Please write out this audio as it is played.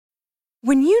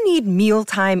When you need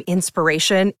mealtime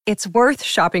inspiration, it's worth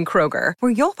shopping Kroger,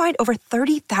 where you'll find over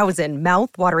 30,000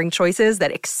 mouth-watering choices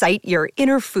that excite your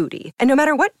inner foodie. And no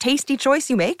matter what tasty choice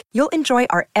you make, you'll enjoy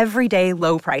our everyday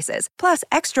low prices, plus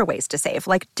extra ways to save,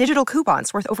 like digital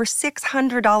coupons worth over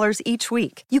 $600 each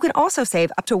week. You can also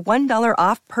save up to $1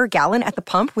 off per gallon at the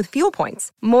pump with fuel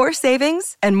points. More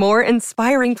savings and more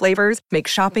inspiring flavors make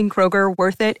shopping Kroger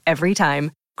worth it every time.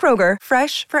 Kroger,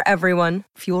 fresh for everyone.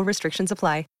 Fuel restrictions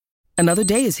apply. Another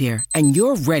day is here, and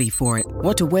you're ready for it.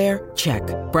 What to wear? Check.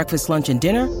 Breakfast, lunch, and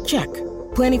dinner? Check.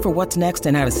 Planning for what's next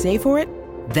and how to save for it?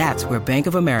 That's where Bank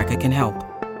of America can help.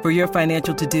 For your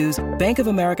financial to-dos, Bank of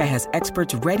America has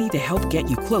experts ready to help get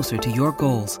you closer to your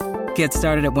goals. Get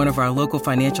started at one of our local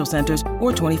financial centers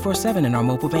or 24/7 in our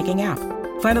mobile banking app.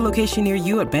 Find a location near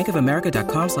you at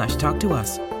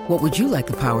bankofamerica.com/talktous. What would you like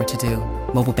the power to do?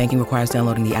 Mobile banking requires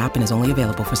downloading the app and is only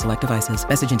available for select devices.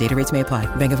 Message and data rates may apply.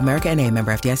 Bank of America N.A.,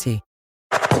 member FDIC.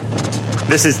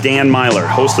 This is Dan Myler,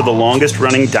 host of the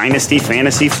longest-running Dynasty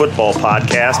Fantasy Football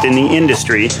podcast in the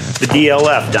industry, the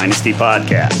DLF Dynasty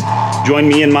Podcast. Join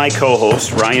me and my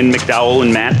co-hosts, Ryan McDowell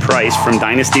and Matt Price from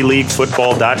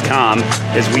DynastyLeagueFootball.com,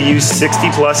 as we use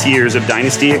 60-plus years of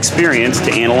Dynasty experience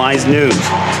to analyze news,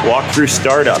 walk through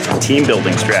startup and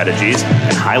team-building strategies,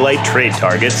 and highlight trade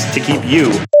targets to keep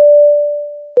you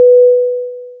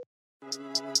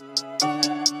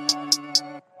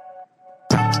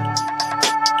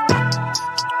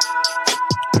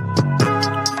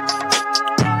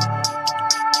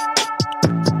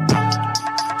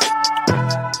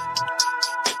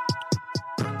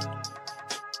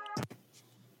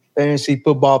Fantasy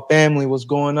football family, what's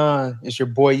going on? It's your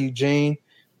boy Eugene.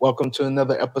 Welcome to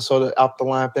another episode of Off the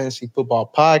Line Fantasy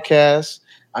Football Podcast.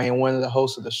 I am one of the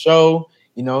hosts of the show,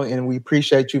 and we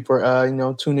appreciate you for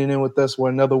tuning in with us for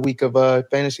another week of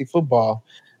fantasy football.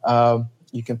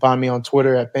 You can find me on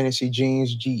Twitter at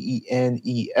FantasyGenes, GENES.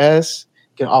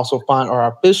 You can also find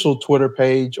our official Twitter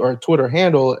page or Twitter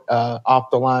handle,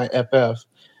 Off the Line FF.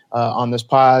 On this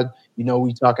pod,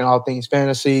 we talking all things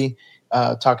fantasy.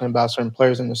 Talking about certain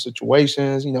players and their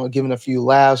situations, giving a few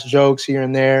laughs, jokes here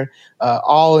and there,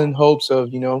 all in hopes of,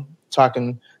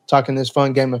 talking this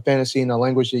fun game of fantasy in a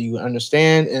language that you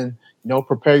understand and,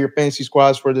 prepare your fantasy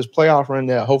squads for this playoff run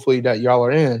that hopefully that y'all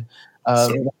are in.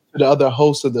 The other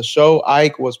host of the show,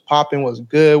 Ike, was popping, was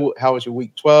good. How was your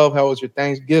week 12? How was your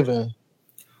Thanksgiving?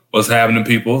 What's happening,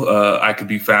 people? I could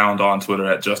be found on Twitter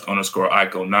at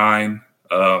just_Ike09.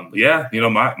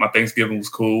 My Thanksgiving was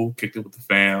cool. Kicked it with the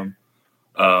fam.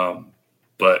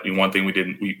 But one thing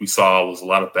we saw was a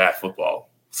lot of bad football.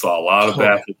 Saw a lot of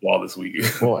bad football this week.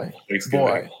 Boy.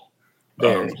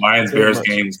 Lions Bears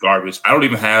game was garbage. I don't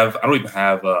even have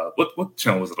what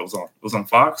channel was it? It was on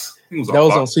Fox? I think it was on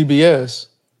Fox. Was on CBS.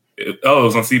 It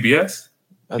was on CBS?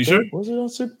 Sure? Was it on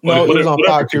CBS? No, it was on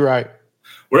Fox, you're right.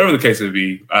 Whatever the case may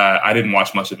be, I didn't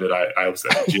watch much of it. I was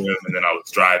at the gym and then I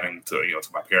was driving to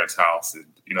my parents' house, and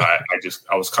I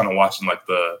was kind of watching like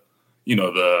the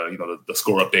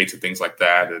score updates and things like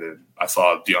that. And then I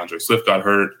saw DeAndre Swift got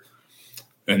hurt,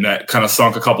 and that kind of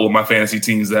sunk a couple of my fantasy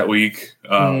teams that week.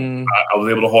 I was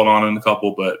able to hold on in a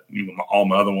couple, but all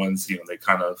my other ones, they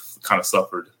kind of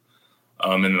suffered.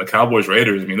 And then the Cowboys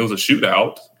Raiders, it was a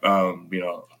shootout.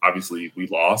 Obviously we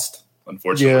lost,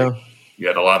 unfortunately. Yeah. You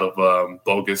had a lot of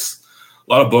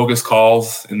bogus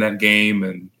calls in that game,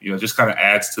 and just kind of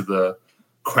adds to the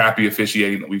crappy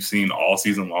officiating that we've seen all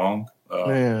season long.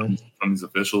 From these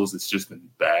officials. It's just been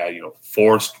bad.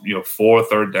 Four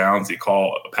third downs, they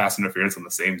call a pass interference on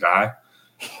the same guy.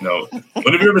 When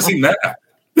have you ever seen that happen?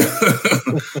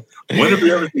 When have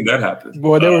you ever seen that happen?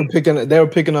 Boy, they were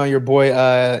picking on your boy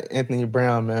Anthony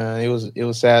Brown, man. It was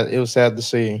sad. It was sad to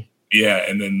see. Yeah,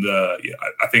 and then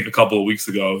I think a couple of weeks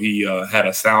ago he had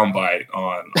a soundbite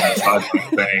on the sideline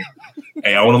saying,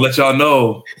 "Hey, I want to let y'all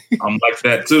know I'm like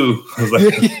that too." I was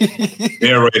like,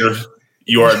 narrator,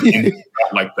 you are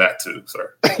not like that too,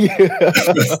 sir.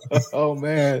 Oh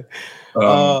man.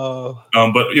 But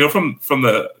from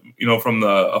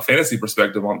the fantasy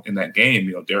perspective in that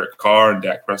game, Derek Carr and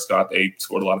Dak Prescott, they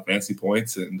scored a lot of fantasy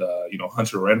points, and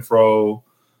Hunter Renfrow,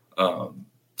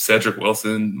 Cedric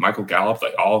Wilson, Michael Gallup,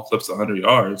 they all eclipsed 100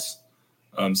 yards.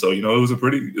 So it was a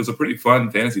pretty fun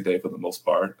fantasy day for the most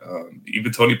part.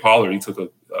 Even Tony Pollard, he took a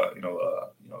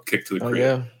kick to the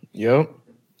crib. Yep.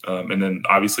 And then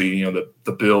obviously,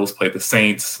 the Bills played the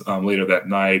Saints later that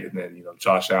night, and then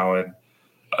Josh Allen,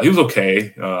 he was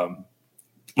okay.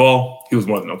 Well, he was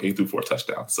more than okay. He threw 4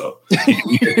 touchdowns. So,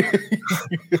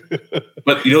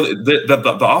 but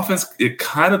the offense, it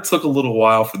kind of took a little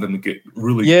while for them to get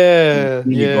really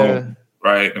going.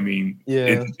 right? I mean,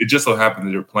 Yeah. it just so happened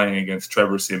that they're playing against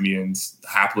Trevor Siemian's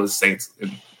hapless Saints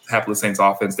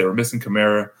offense. They were missing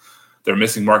Kamara. They're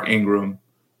missing Mark Ingram.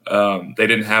 They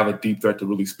didn't have a deep threat to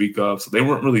really speak of. So the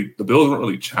Bills weren't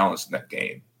really challenged in that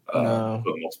game for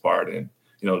the most part. And,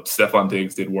 Stephon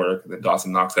Diggs did work. And then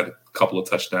Dawson Knox had a couple of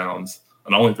touchdowns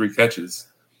and only 3 catches.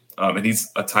 And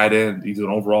he's a tight end. He's an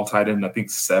overall tight end, I think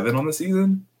 7 on the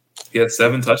season. He had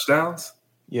 7 touchdowns.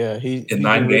 Yeah, he's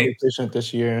 9 really games. efficient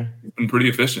this year. He's been pretty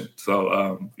efficient.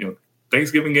 So,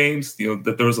 Thanksgiving games,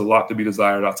 that there was a lot to be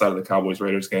desired outside of the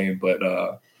Cowboys-Raiders game. But,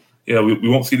 we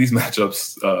won't see these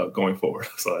matchups going forward.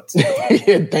 So that's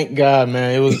yeah, thank God,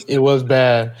 man. It was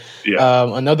bad.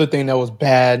 Yeah. Another thing that was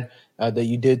bad that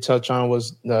you did touch on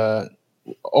was the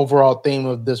overall theme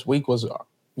of this week was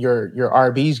your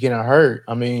RBs getting hurt.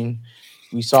 I mean,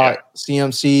 we saw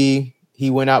CMC. He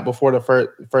went out before the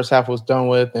first half was done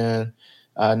with, and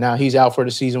now he's out for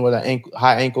the season with a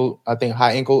high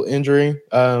ankle injury.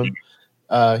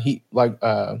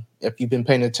 If you've been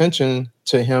paying attention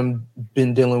to him,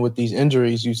 been dealing with these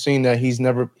injuries, you've seen that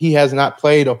he has not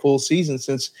played a full season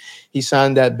since he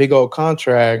signed that big old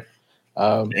contract.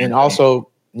 And also,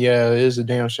 it is a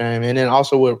damn shame. And then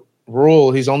also with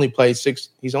Rule, he's only played 6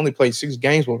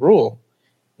 games with Rule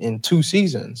in 2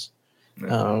 seasons.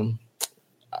 Yeah.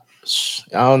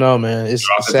 I don't know, man. It's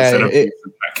sad. I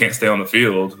can't stay on the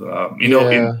field.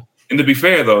 And to be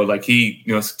fair, though, like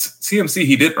CMC,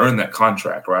 he did earn that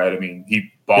contract, right? I mean,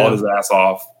 he balled his ass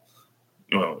off.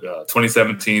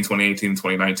 2017, 2018,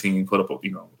 2019, put up a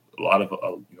lot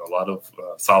of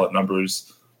solid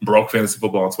numbers. Broke fantasy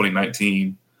football in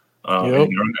 2019. And he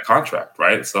earned that contract,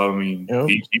 right? So I mean,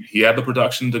 he had the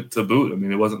production to boot. I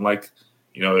mean, it wasn't like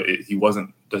he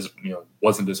wasn't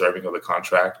deserving of the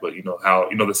contract, but how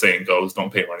the saying goes,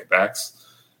 don't pay running backs.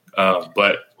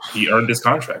 But he earned his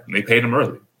contract, and they paid him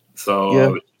early.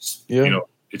 So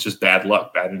it's just bad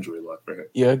luck, bad injury luck for him.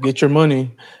 Yeah, get your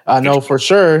money. I know for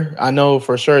sure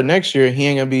next year he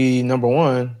ain't gonna be number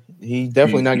 1. He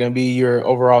definitely not gonna be your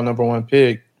overall number 1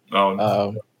 pick.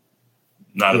 No,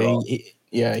 not at all. He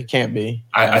can't be.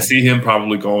 I see him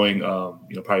probably going,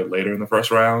 probably later in the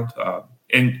first round.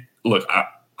 And look,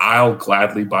 I'll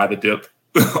gladly buy the dip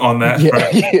on that. Yeah.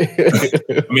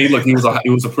 Right? I mean, look, he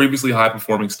was a previously high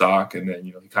performing stock, and then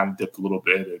he kind of dipped a little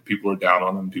bit, and people were down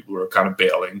on him. People were kind of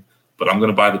bailing, but I'm going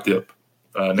to buy the dip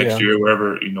next year,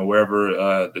 wherever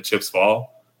the chips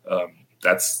fall.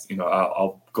 That's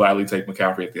I'll gladly take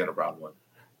McCaffrey at the end of round 1.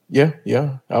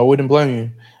 Yeah, I wouldn't blame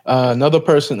you. Another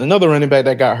running back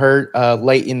that got hurt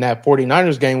late in that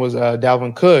 49ers game was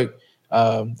Dalvin Cook.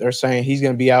 They're saying he's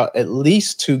going to be out at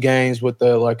least 2 games with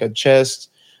a chest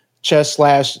 /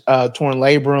 torn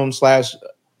labrum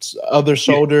 / other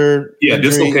shoulder. Yeah,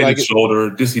 dislocated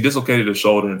shoulder. He dislocated his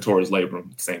shoulder and tore his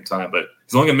labrum at the same time. But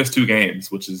he's only going to miss 2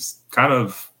 games, which is kind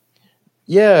of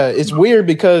it's weird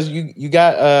because you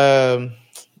got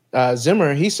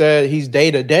Zimmer. He said he's day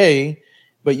to day,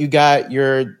 but you got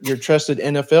your trusted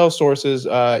NFL sources,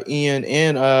 Ian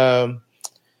and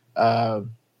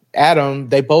Adam.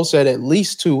 They both said at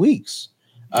least 2 weeks.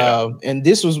 And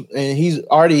he's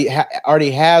already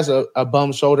has a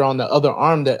bum shoulder on the other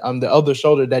arm the other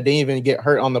shoulder that didn't even get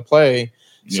hurt on the play.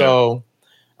 Yeah. So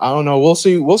I don't know. We'll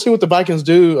see what the Vikings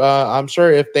do. I'm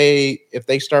sure if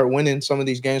they start winning some of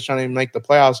these games, trying to make the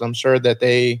playoffs, I'm sure that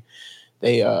they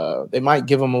might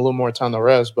give them a little more time to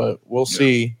rest, but we'll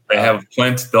see.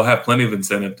 They'll have plenty of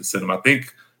incentive to sit them. I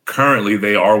think currently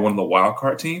they are one of the wild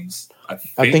card teams.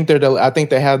 I think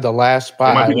they have the last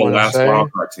spot. They might be the last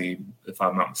wild card team, if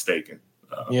I'm not mistaken.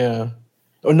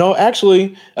 No,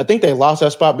 actually, I think they lost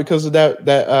that spot because of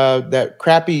that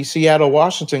crappy Seattle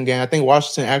Washington game. I think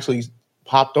Washington actually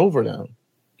hopped over them.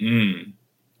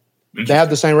 They have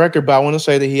the same record, but I want to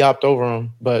say that he hopped over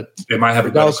them. But they might have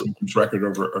a better record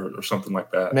over or something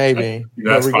like that. Maybe.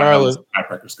 That's regardless, how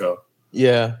records go.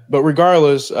 Yeah, but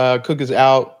regardless, Cook is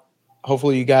out.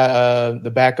 Hopefully, you got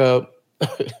the backup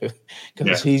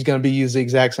because he's going to be used the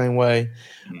exact same way.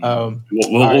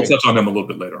 We'll touch on him a little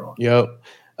bit later on. Yep.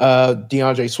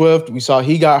 DeAndre Swift, we saw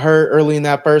he got hurt early in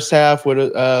that first half with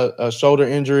a shoulder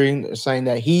injury, saying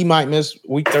that he might miss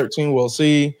week 13. We'll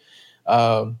see.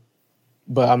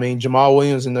 But I mean, Jamal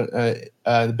Williams in the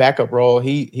backup role,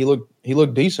 he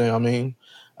looked decent. I mean,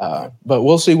 but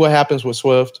we'll see what happens with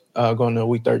Swift going to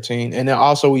week 13. And then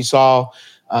also we saw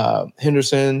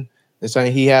Henderson. They're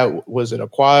saying he had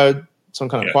some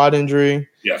kind of quad injury.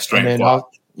 Yeah, strained quad.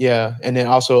 And then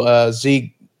also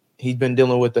Zeke. He's been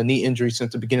dealing with a knee injury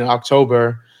since the beginning of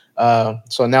October.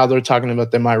 So now they're talking about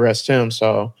they might rest him.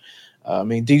 So, I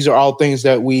mean, these are all things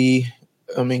that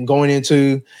going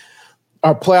into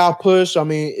our playoff push, I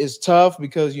mean, it's tough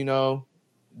because,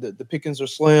 the pickings are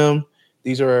slim.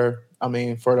 These are, I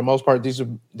mean, for the most part, these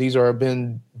are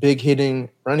been big hitting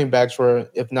running backs for,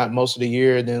 if not most of the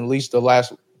year, then at least the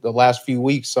last few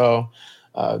weeks. So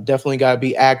definitely got to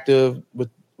be active with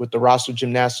the roster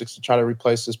gymnastics to try to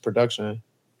replace this production.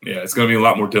 Yeah, it's going to be a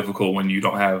lot more difficult when you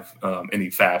don't have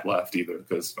any fab left either,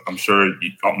 because I'm sure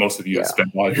most of you have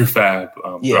spent all your fab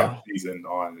throughout the season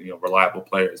on reliable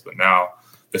players. But now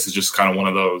this is just kind of one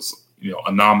of those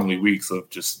anomaly weeks of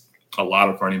just a lot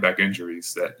of running back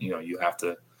injuries that you have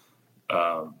to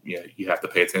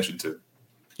pay attention to.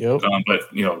 Yep. But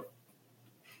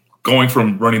going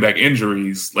from running back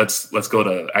injuries, let's go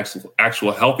to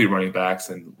actual healthy running backs,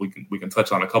 and we can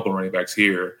touch on a couple of running backs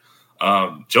here.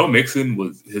 Joe Mixon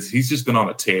he's just been on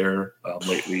a tear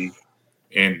lately,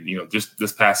 and just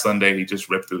this past Sunday he just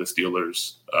ripped through the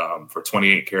Steelers for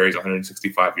 28 carries,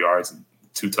 165 yards, and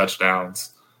 2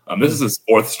 touchdowns. This is his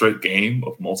 4th straight game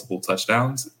of multiple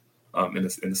touchdowns in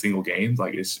a single game.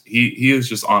 Like he is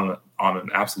just on an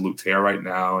absolute tear right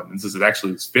now, and this is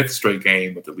actually his 5th straight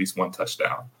game with at least 1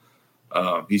 touchdown.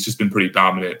 He's just been pretty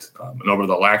dominant, and over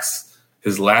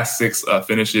his last 6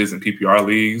 finishes in PPR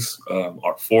leagues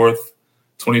are 4th,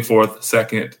 24th,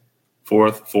 2nd,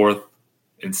 4th,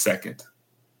 and 2nd.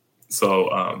 So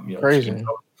crazy.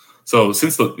 So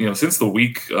since the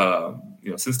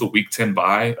week 10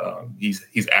 bye,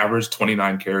 he's averaged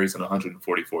 29 carries and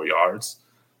 144 yards.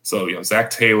 So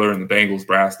Zach Taylor and the Bengals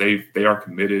brass, they are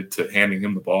committed to handing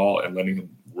him the ball and letting him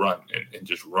run and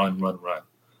just run.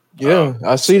 Yeah,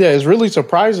 I see that. It's really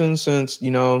surprising since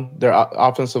their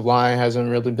offensive line hasn't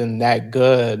really been that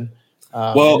good.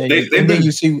 Then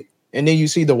you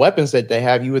see the weapons that they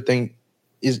have. You would think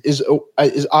is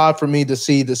odd for me to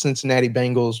see the Cincinnati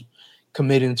Bengals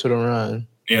committing to the run.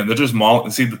 Yeah, they're just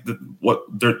mauling. See, what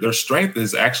their strength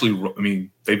is actually. I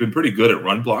mean, they've been pretty good at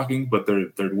run blocking, but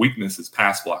their weakness is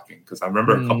pass blocking. Because I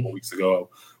remember a couple of weeks ago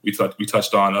we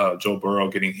touched on Joe Burrow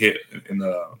getting hit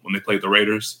when they played the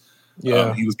Raiders.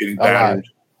 Yeah, he was getting battered,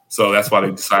 so that's why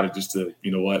they decided just to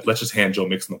let's just hand Joe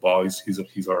Mixon the ball.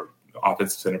 He's our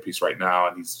offensive centerpiece right now,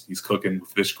 and he's cooking with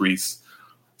fish grease.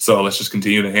 So let's just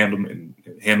continue to hand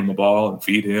him the ball and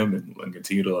feed him and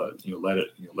continue to let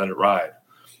it ride.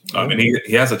 And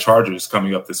he has the Chargers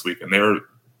coming up this week, and they're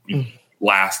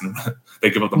last, and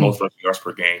they give up the most rushing yards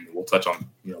per game. We'll touch on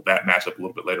that matchup a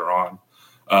little bit later on.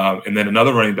 And then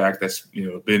another running back that's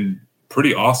been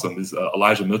pretty awesome is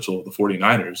Elijah Mitchell of the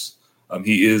 49ers.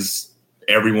 He is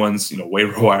everyone's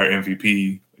waiver wire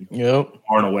MVP.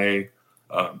 Far and away.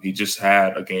 He just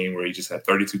had a game where he just had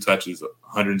 32 touches,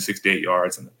 168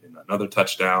 yards, and another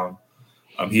touchdown.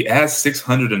 He has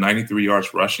 693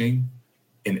 yards rushing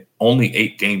in only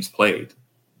 8 games played.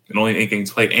 And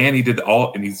he did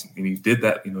he did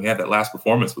that. He had that last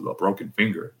performance with a broken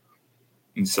finger,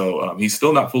 and so he's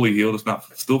still not fully healed. It's not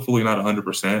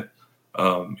 100%.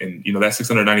 And that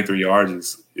 693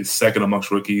 yards is second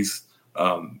amongst rookies.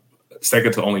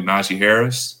 Second to only Najee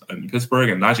Harris in Pittsburgh,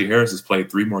 and Najee Harris has played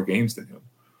 3 more games than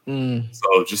him.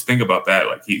 So just think about that.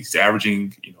 Like he's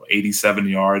averaging 87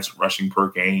 yards rushing per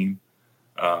game,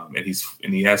 and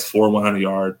he has 4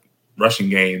 100-yard rushing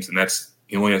games, and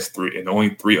he only has 3, and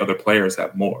only 3 other players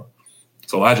have more.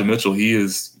 So Elijah Mitchell, he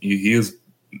is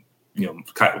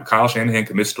Kyle Shanahan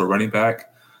commits to a running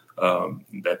back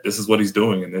that this is what he's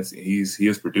doing, and he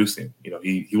is producing.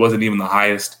 He wasn't even the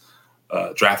highest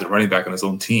drafted running back on his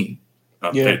own team.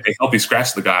 They helped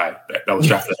scratch the guy that was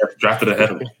drafted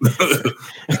ahead of him.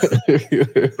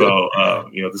 So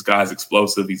this guy's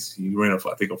explosive. He ran a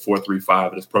 4.35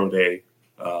 at his pro day.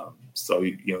 So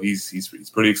he's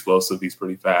pretty explosive. He's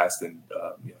pretty fast, and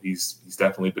he's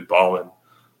definitely been balling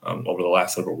over the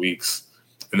last several weeks.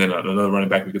 And then another running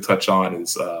back we could touch on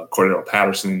is Cordero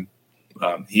Patterson.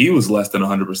 He was less than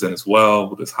 100% as well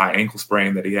with his high ankle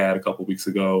sprain that he had a couple weeks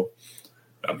ago.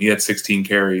 He had 16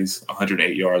 carries,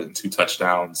 108 yards, and 2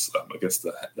 touchdowns against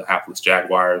the hapless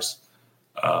Jaguars.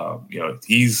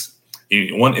 He's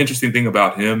one interesting thing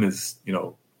about him is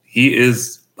he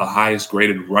is the highest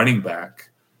graded running back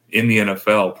in the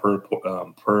NFL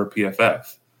per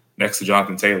PFF, next to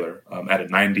Jonathan Taylor at a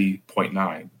 90.9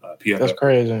 PFF. That's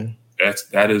crazy.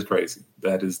 That is crazy.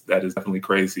 That is definitely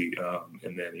crazy.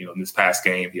 And then in this past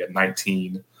game, he had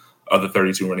 19 of the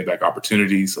 32 running back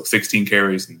opportunities, so 16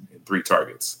 carries and 3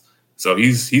 targets. So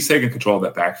he's taking control of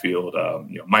that backfield.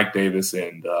 Mike Davis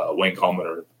and Wayne Coleman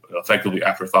are effectively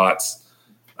afterthoughts.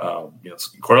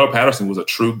 Cordero Patterson was a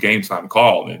true game time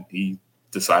call, and he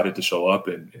decided to show up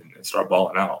and start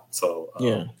balling out. So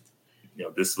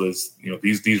this was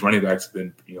these running backs have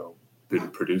been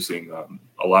producing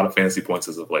a lot of fantasy points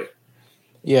as of late.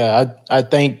 Yeah, I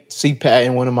think CPAT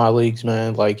in one of my leagues,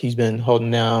 man, like he's been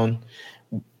holding down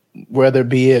whether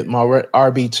be it my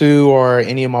RB2 or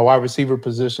any of my wide receiver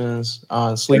positions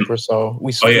on Sleeper. So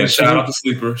shout out to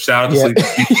Sleeper. Sleeper.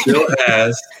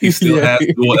 He still has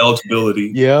dual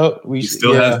eligibility. Yeah, he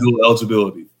still has dual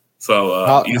eligibility. So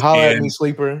holla at me,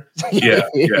 Sleeper. Yeah.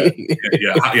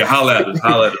 Holla at us.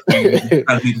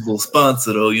 I need a little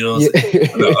sponsor though, you know what I'm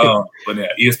saying? But yeah,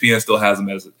 ESPN still has him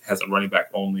as a running back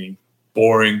only.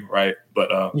 Boring, right? But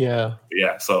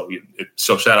So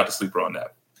shout out to Sleeper on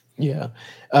that. Yeah.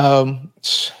 It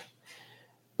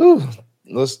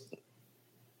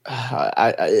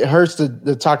hurts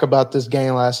to talk about this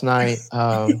game last night.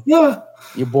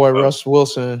 Your boy Russ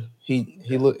Wilson,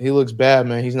 he looks bad,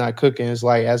 man. He's not cooking. It's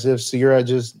like as if Sierra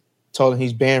just told him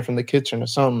he's banned from the kitchen or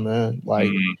something, man. Like,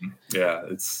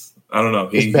 it's I don't know.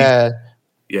 It's bad.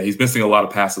 He's missing a lot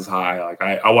of passes high. Like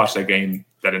I watched that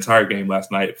entire game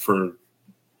last night for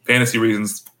fantasy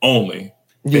reasons only.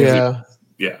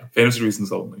 Fantasy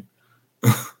reasons only.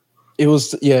 It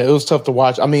was tough to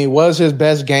watch. I mean, it was his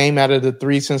best game out of the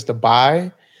 3 since the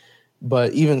bye,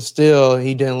 but even still,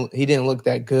 he didn't look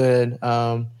that good.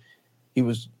 He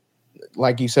was,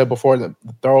 like you said before, the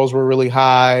throws were really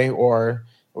high, or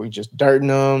we just dirting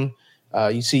them.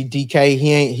 You see DK,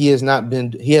 he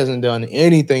hasn't done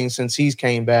anything since he's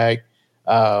came back.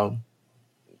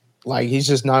 Like he's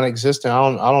just non-existent.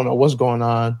 I don't know what's going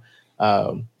on.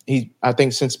 I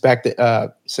think since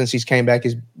he's came back,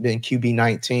 he's been QB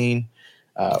 19,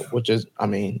 which is, I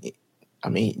mean,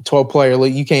 12-player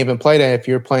league. You can't even play that if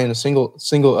you're playing a single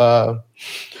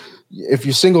if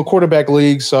you're single quarterback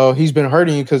league. So he's been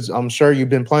hurting you because I'm sure you've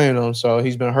been playing him. So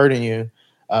he's been hurting you.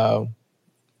 I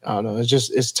don't know.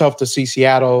 It's tough to see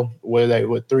Seattle where they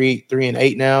with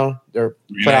 3-8 now. They're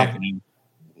playoff,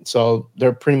 so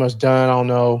they're pretty much done. I don't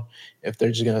know if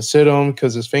they're just gonna sit him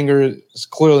because his finger is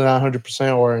clearly not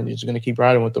 100%, or you're just gonna keep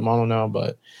riding with them. I don't know,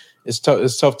 but it's tough.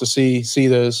 It's tough to see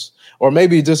this, or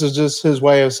maybe this is just his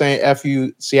way of saying "F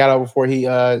you, Seattle" before he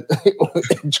try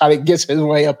to get his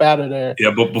way up out of there.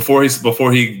 Yeah, but before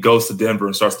he goes to Denver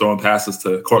and starts throwing passes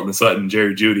to Cortland Sutton,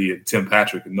 Jerry Jeudy, and Tim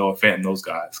Patrick and Noah Fant, and those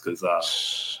guys, because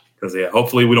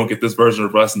hopefully we don't get this version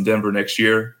of Russ in Denver next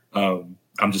year.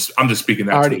 I'm just speaking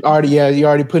that you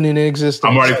already putting it in existence.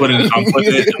 I'm putting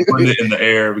it in the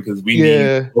air because we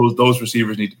need those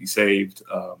receivers need to be saved.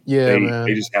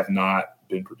 They just have not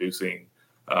been producing.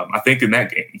 I think in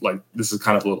that game, like this is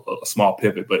kind of a small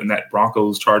pivot, but in that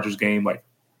Broncos-Chargers game, like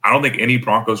I don't think any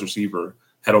Broncos receiver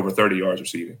had over 30 yards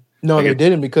receiving. No, they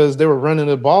didn't because they were running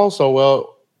the ball so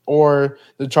well. Or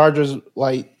the Chargers,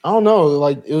 like I don't know,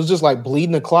 like it was just like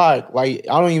bleeding the clock. Like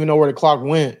I don't even know where the clock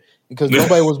went. Because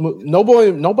nobody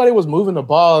was moving the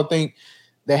ball. I think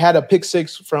they had a pick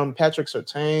six from Patrick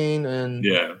Surtain, and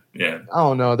I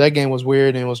don't know. That game was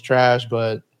weird and it was trash,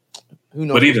 but who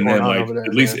knows? But even then, like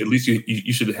at least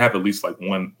you should have at least like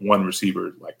one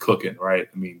receiver like cooking, right?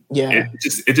 I mean,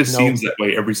 it just seems that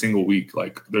way every single week.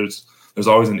 Like there's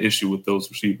always an issue with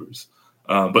those receivers.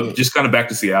 But just kind of back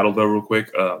to Seattle though, real quick.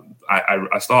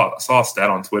 I saw a stat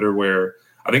on Twitter where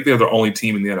I think they're the only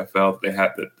team in the NFL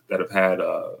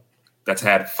that's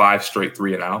had 5 straight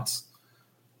 3-and-outs.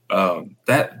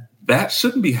 That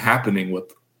shouldn't be happening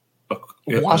with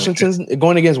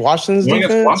going against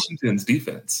Washington's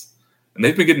defense. And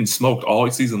they've been getting smoked all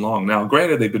season long. Now,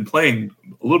 granted, they've been playing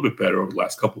a little bit better over the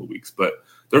last couple of weeks, but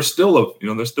they're still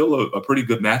a pretty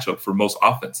good matchup for most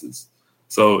offenses.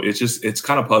 So it's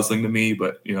kind of puzzling to me.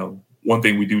 But one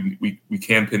thing we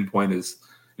can pinpoint is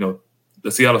the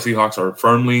Seattle Seahawks are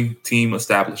firmly team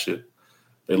establish it.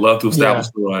 They love to establish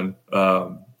the run,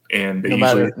 and they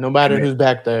no matter who's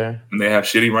back there, and they have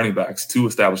shitty running backs to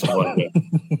establish the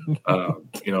run.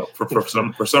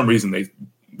 For some reason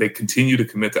they continue to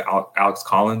commit to Alex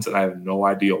Collins, and I have no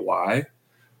idea why.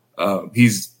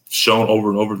 He's shown over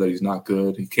and over that he's not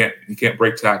good. He can't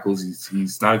break tackles.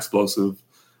 He's not explosive.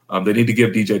 They need to give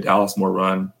DJ Dallas more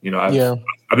run. I've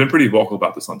been pretty vocal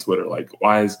about this on Twitter. Like,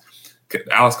 why is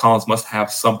Alex Collins must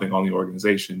have something on the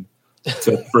organization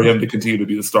for him to continue to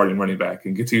be the starting running back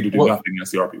and continue to do nothing as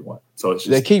the RB1. So it's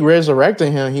just, they keep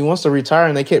resurrecting him. He wants to retire,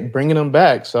 and they keep bringing him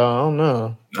back. So I don't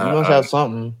know. He must have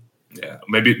something. Yeah,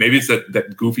 maybe it's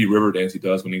that goofy river dance he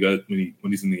does when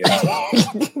he's in the end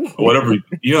zone or whatever. That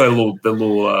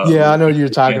little. I know what you're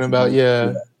talking about.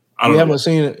 Yeah, I haven't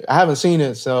seen it. I haven't seen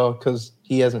it, so because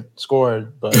he hasn't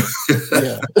scored, but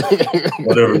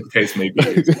whatever the case may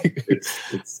be,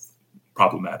 it's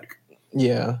problematic.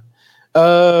 Yeah.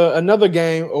 Another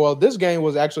game. Well, this game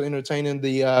was actually entertaining.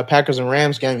 The Packers and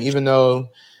Rams game, even though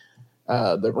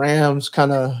the Rams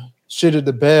kind of shitted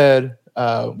the bed.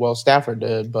 Stafford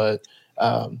did, but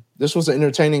this was an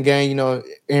entertaining game.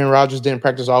 Aaron Rodgers didn't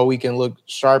practice all week and looked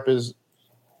sharp as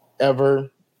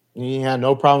ever. He had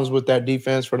no problems with that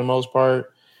defense for the most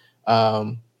part.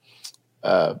 I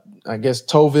guess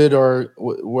Tovid or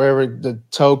wherever the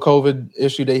toe COVID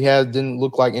issue they had didn't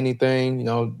look like anything. You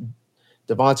know,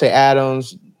 Devontae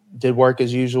Adams did work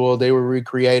as usual. They were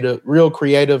real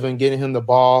creative in getting him the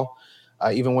ball,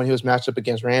 even when he was matched up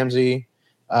against Ramsey.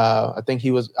 I think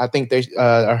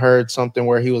I heard something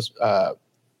where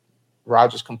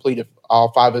Rodgers completed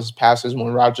all 5 of his passes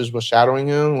when Rodgers was shadowing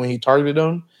him when he targeted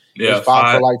him. Yeah, it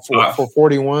was 5 for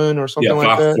 41 or something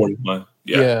like that. 41.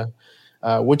 Yeah.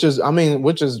 Which is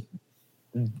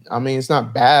it's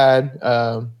not bad.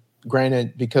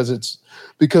 Granted, because it's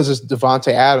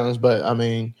Devontae Adams, but I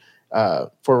mean,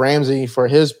 for Ramsey, for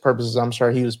his purposes, I'm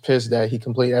sure he was pissed that he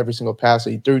completed every single pass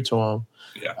that he threw to him.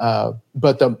 Yeah.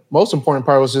 But the most important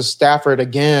part was just Stafford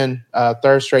again,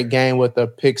 third straight game with a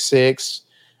pick 6.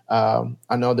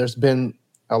 I know there's been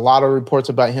a lot of reports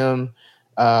about him,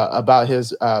 about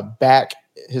his back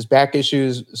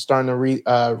issues starting to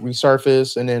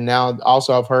resurface, and then now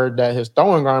also I've heard that his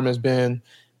throwing arm has been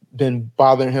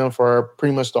bothering him for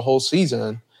pretty much the whole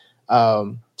season.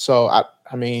 So I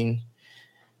mean,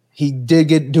 he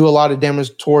did do a lot of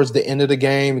damage towards the end of the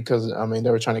game because I mean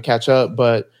they were trying to catch up,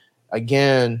 but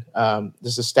again,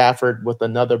 this is Stafford with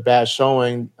another bad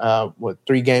showing. With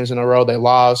 3 games in a row they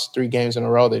lost, 3 games in a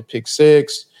row they picked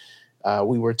 6.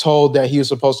 We were told that he was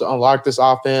supposed to unlock this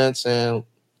offense, and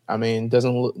I mean,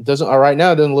 right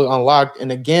now it doesn't look unlocked.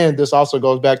 And again, this also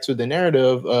goes back to the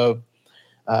narrative of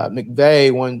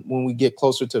McVay. When we get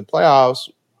closer to the playoffs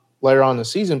later on in the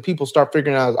season, people start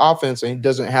figuring out his offense, and he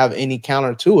doesn't have any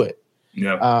counter to it.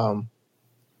 Yeah.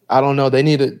 I don't know. They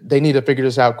need to figure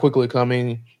this out quickly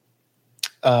coming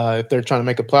if they're trying to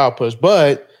make a playoff push.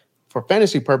 But for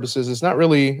fantasy purposes, it's not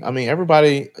really. I mean,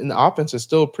 everybody in the offense is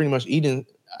still pretty much eating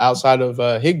outside of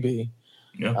Higbee.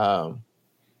 Yeah.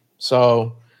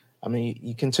 So, I mean,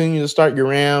 you continue to start your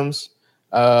Rams.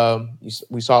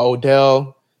 We saw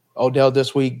Odell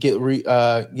this week get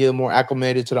more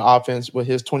acclimated to the offense with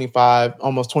his 25,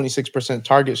 almost 26%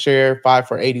 target share, 5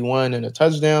 for 81 and a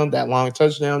touchdown. That long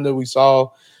touchdown that we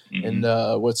saw in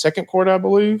the second quarter, I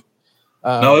believe.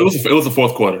 No, it was the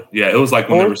fourth quarter. Yeah, it was like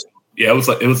when it was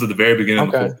at the very beginning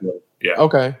of the fourth quarter. Yeah.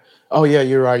 Okay. Oh yeah,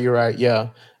 you're right. Yeah.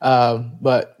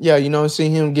 But yeah,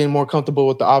 seeing him getting more comfortable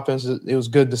with the offense, it was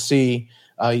good to see.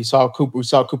 We saw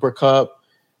Cooper Kupp.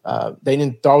 They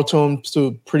didn't throw to him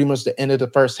to pretty much the end of the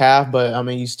first half, but I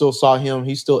mean, you still saw him.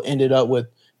 He still ended up with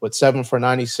 7 for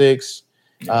 96.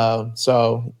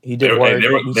 So he did work.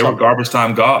 They were garbage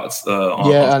time gods.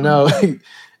 I know.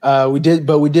 We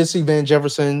did see Van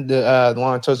Jefferson the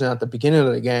long touchdown at the beginning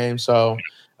of the game. So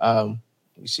you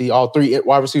see all 3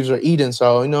 wide receivers are eating.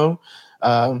 So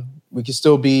we can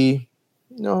still be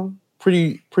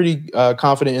pretty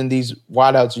confident in these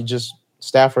wideouts.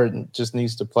 Stafford just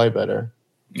needs to play better.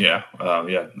 Yeah.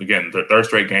 Again, the third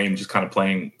straight game, just kind of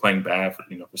playing bad for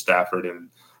Stafford, and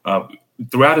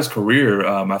throughout his career,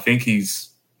 I think he's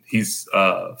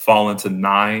fallen to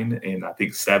 9 and I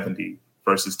think 70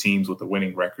 versus teams with a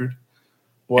winning record.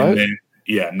 What? And then,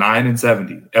 9 and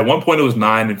 70. At one point it was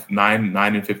 9 and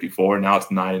 54. Now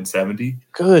it's 9 and 70.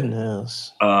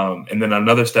 Goodness. And then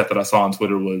another stat that I saw on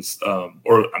Twitter was,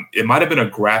 or it might have been a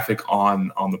graphic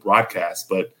on the broadcast,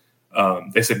 but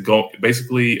they said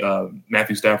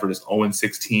Matthew Stafford is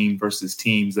 0-16 versus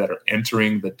teams that are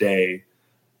entering the day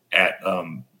at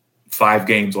 5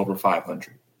 games over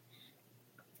 500.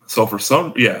 So for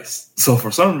some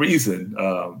reason,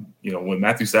 when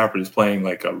Matthew Stafford is playing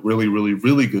like a really, really,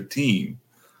 really good team,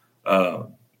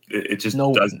 it just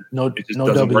doesn't W's.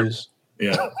 work.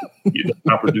 Yeah, it does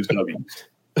not produce W's.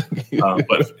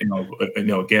 But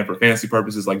again, for fantasy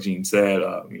purposes, like Gene said,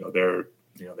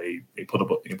 they put up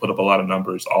a lot of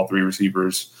numbers. All 3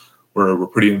 receivers were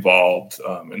pretty involved,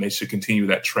 and they should continue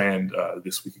that trend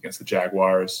this week against the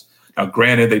Jaguars. Now,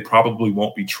 granted, they probably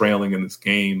won't be trailing in this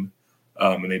game,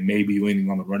 and they may be leaning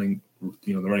on the running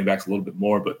backs a little bit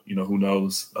more. But who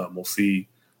knows? We'll see.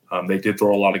 They did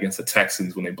throw a lot against the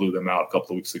Texans when they blew them out a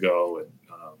couple of weeks ago, and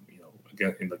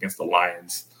against the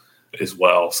Lions as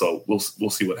well. So we'll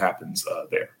see what happens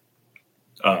there.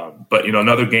 But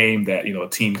another game that a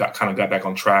team got back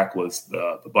on track was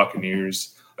the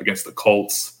Buccaneers against the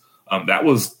Colts. That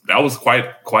was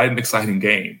quite an exciting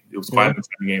game. It was quite an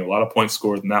exciting game. A lot of points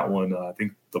scored in that one. I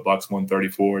think the Bucs won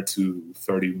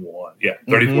 34-31. Yeah,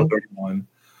 34-31.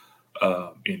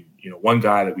 And one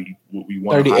guy that we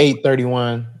won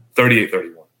 38-31.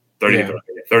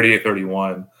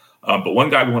 38-31. But one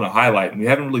guy we want to highlight, and we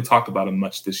haven't really talked about him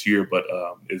much this year, but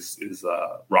is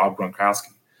Rob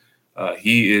Gronkowski.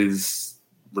 He is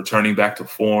returning back to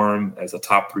form as a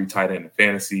top 3 tight end in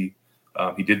fantasy.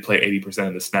 He did play 80%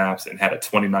 of the snaps and had a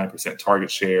 29%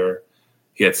 target share.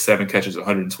 He had 7 catches,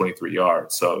 123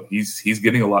 yards. So he's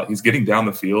getting a lot. He's getting down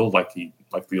the field like the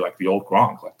old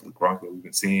Gronk, like the Gronk that we've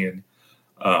been seeing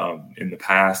in the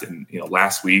past. And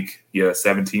last week he had a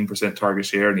 17% target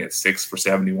share and he had 6 for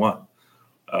 71.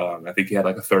 I think he had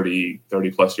like a 30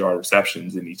 plus yard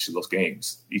receptions in each of those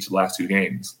games, each of the last 2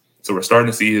 games. So we're starting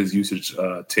to see his usage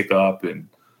tick up, and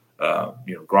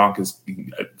Gronk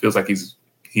it feels like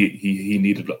he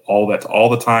needed all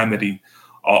the time that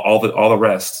all the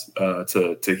rest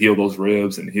to heal those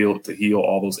ribs and heal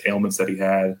all those ailments that he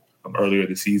had earlier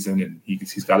this season, and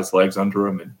he's got his legs under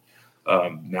him, and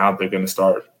now they're going to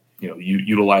start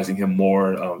utilizing him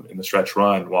more in the stretch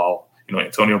run, while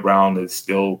Antonio Brown is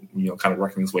still kind of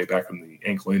working his way back from the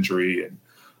ankle injury, and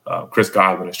Chris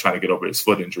Godwin is trying to get over his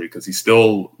foot injury because he's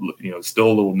still a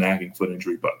little nagging foot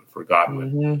injury for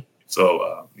Godwin. Mm-hmm.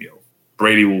 So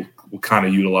Brady will kind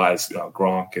of utilize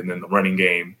Gronk and then the running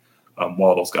game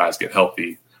while those guys get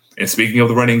healthy. And speaking of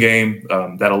the running game,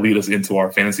 that'll lead us into our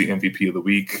fantasy MVP of the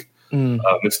week,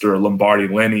 Mr. Lombardi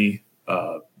Lenny,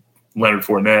 Leonard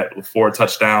Fournette with 4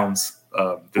 touchdowns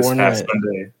this past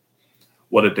Sunday.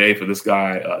 What a day for this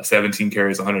guy. 17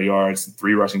 carries, 100 yards,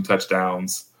 3 rushing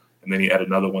touchdowns, and then he had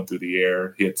another one through the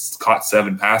air. He had caught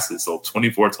 7 passes, so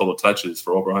 24 total touches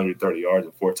for over 130 yards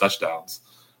and 4 touchdowns.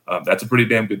 That's a pretty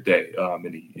damn good day. And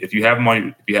if you had him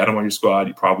on your squad,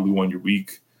 you probably won your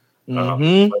week.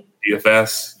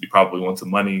 DFS, you probably won some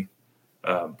money.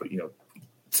 But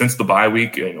since the bye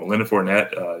week, Leonard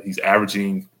Fournette, he's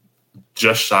averaging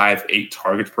just shy of 8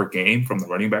 targets per game from the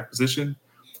running back position.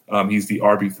 He's the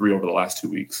RB3 over the last 2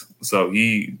 weeks. So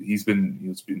he's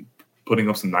been putting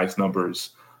up some nice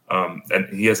numbers. And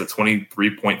he has a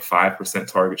 23.5%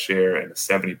 target share and a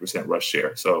 70% rush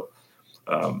share. So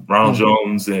Ronald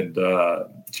Jones and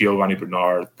Giovanni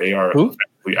Bernard, they are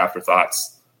effectively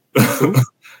afterthoughts.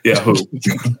 Yeah, who?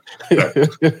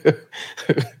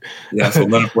 Yeah, so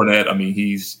Leonard Fournette, I mean,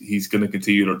 he's going to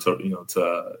continue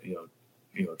to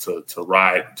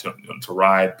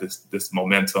ride this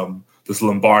momentum, this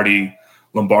Lombardi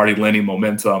Lenny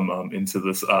momentum into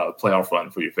this playoff run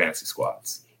for your fantasy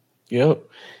squads. Yep.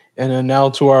 And then now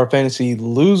to our fantasy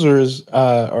losers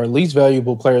or least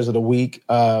valuable players of the week.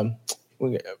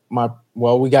 We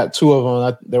got 2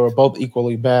 of them. They were both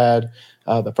equally bad.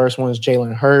 The first one is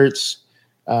Jalen Hurts.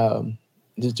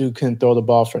 This dude couldn't throw the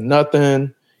ball for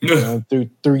nothing.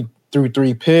 Threw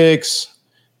 3 picks.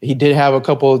 He did have a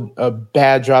couple of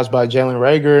bad drops by Jalen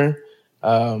Reagor.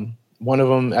 One of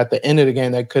them at the end of the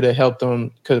game that could have helped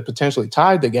him, could have potentially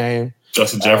tied the game.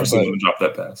 Justin Jefferson would have dropped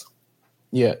that pass.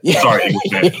 Yeah. Sorry, Eagles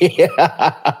fan.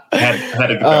 Had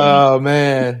to get oh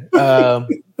man.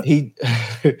 The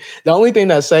only thing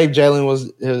that saved Jalen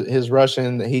was his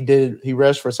rushing. He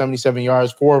rushed for 77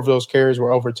 yards. 4 of those carries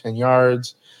were over 10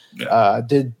 yards. Yeah.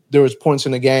 There was points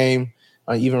in the game,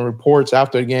 even reports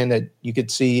after the game that you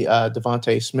could see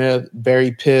Devontae Smith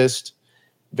very pissed,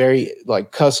 very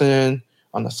cussing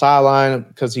on the sideline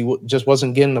because he just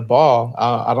wasn't getting the ball.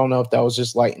 I don't know if that was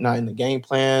just not in the game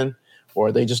plan,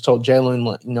 or they just told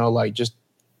Jalen,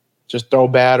 just throw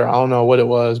bad, or I don't know what it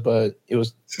was, but it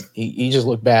was he just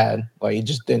looked bad. It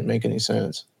just didn't make any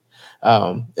sense.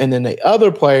 And then the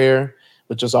other player,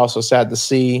 which was also sad to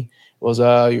see, was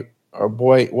your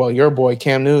boy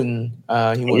Cam Newton.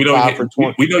 He went 5 for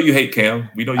 20. We know you hate Cam.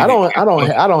 We know you. I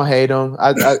don't hate him.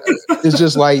 It's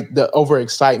just the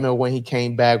overexcitement when he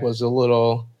came back was a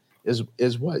little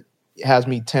is what has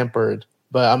me tempered.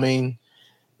 But I mean,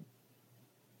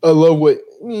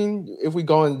 if we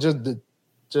go in just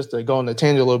to go on the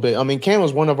tangent a little bit, I mean, Cam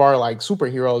was one of our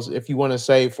superheroes, if you want to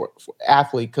say for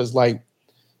athlete, because I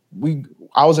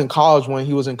was in college when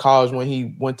he was in college, when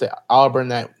he went to Auburn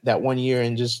that one year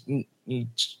and just he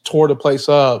tore the place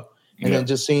up, and then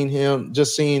just seeing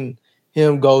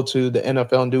him go to the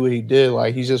NFL and do what he did,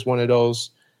 he's just one of those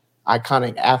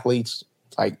iconic athletes,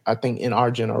 I think in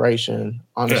our generation,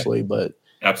 honestly. Yeah. But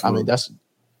absolutely. I mean,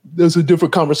 that's a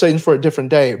different conversation for a different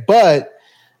day. But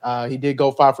he did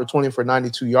go 5 for 20 for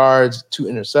 92 yards, 2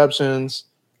 interceptions.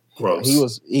 Gross. He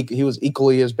was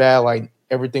equally as bad.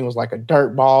 Everything was like a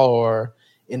dirt ball or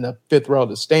in the 5th row of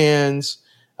the stands.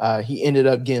 He ended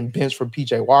up getting benched for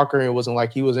PJ Walker. It wasn't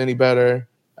like he was any better.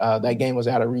 That game was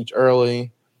out of reach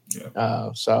early.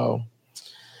 Yeah.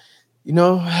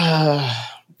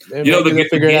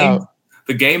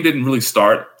 The game didn't really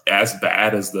start as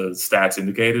bad as the stats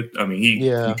indicated. I mean, he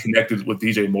connected with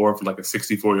DJ Moore for a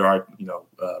 64-yard,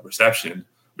 reception.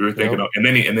 We were thinking, and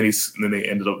then they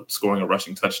ended up scoring a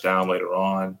rushing touchdown later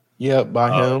on. Yeah,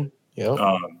 by him.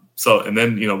 Yeah. So, and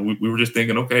then, we were just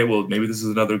thinking, okay, well, maybe this is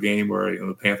another game where,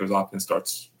 the Panthers offense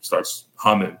starts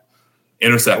humming.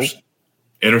 Interception.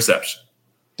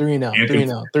 3 and out. It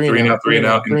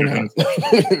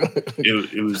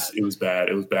was bad.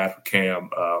 It was bad for Cam.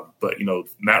 But,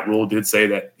 Matt Rule did say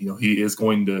that, he is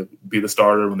going to be the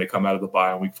starter when they come out of the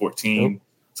bye on week 14. Yep.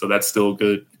 So that's still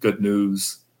good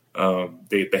news.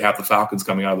 They have the Falcons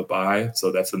coming out of the bye.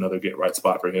 So that's another get right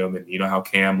spot for him. And you know how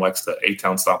Cam likes to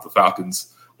A-Town stop the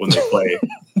Falcons when they play.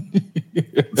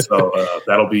 So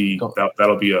that'll be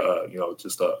a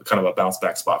just a kind of a bounce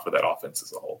back spot for that offense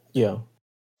as a whole. Yeah.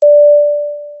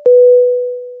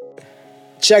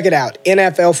 Check it out.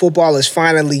 NFL football is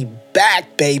finally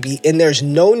back, baby, and there's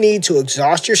no need to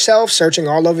exhaust yourself searching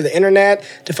all over the internet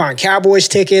to find Cowboys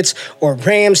tickets or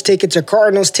Rams tickets or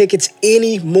Cardinals tickets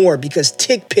anymore because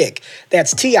TickPick,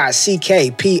 that's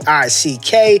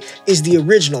TickPick, is the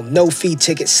original no-fee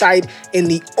ticket site and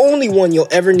the only one you'll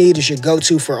ever need is your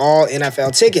go-to for all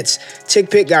NFL tickets.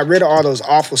 TickPick got rid of all those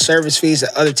awful service fees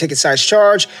that other ticket sites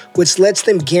charge, which lets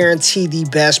them guarantee the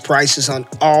best prices on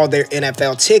all their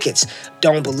NFL tickets.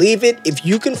 Don't believe it? If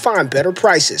you can find better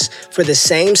prices for the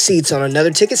same seats on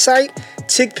another ticket site,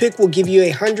 TickPick will give you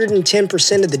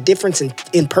 110% of the difference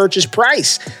in purchase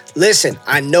price. Listen,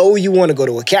 I know you want to go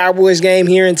to a Cowboys game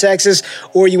here in Texas,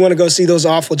 or you want to go see those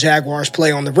awful Jaguars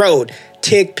play on the road.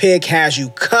 TickPick has you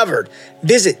covered.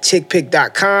 Visit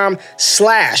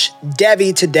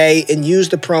TickPick.com/Devy today and use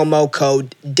the promo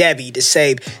code Devy to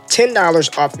save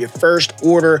 $10 off your first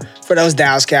order for those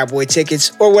Dallas Cowboy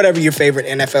tickets or whatever your favorite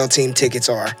NFL team tickets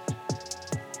are.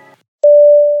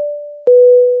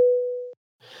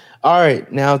 All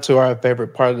right, now to our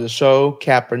favorite part of the show,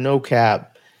 cap or no cap.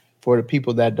 For the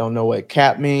people that don't know what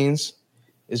cap means,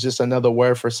 it's just another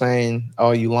word for saying, "Oh,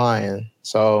 you lying."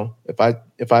 So if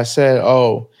I said,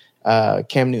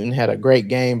 Cam Newton had a great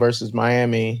game versus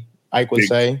Miami, Ike would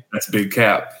say that's big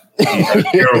cap. He had a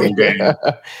terrible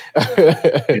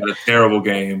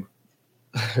game.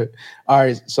 All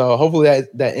right, so hopefully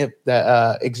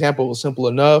that example was simple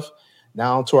enough.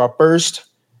 Now to our first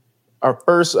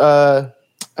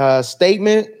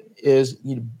statement is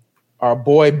our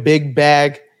boy Big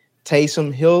Bag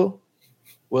Taysom Hill.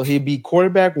 Will he be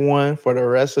quarterback one for the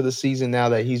rest of the season now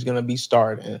that he's going to be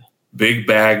starting? Big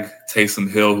Bag Taysom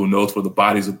Hill, who knows where the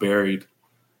bodies are buried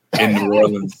in New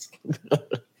Orleans.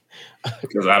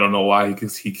 Because I don't know why he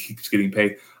keeps getting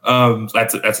paid.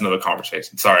 That's another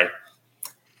conversation. Sorry.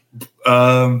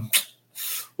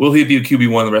 Will he be a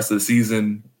QB1 the rest of the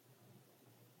season?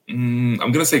 I'm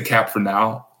going to say cap for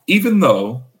now. Even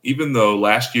though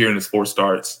last year in his 4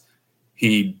 starts,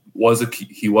 he was a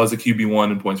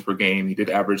QB1 in points per game. He did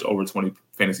average over 20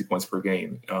 fantasy points per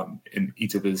game in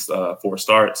each of his 4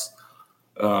 starts.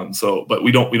 But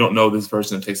we don't know this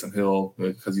version of Taysom Hill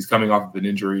because he's coming off of an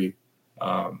injury,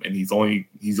 and he's only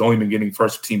been getting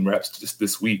first team reps just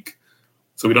this week.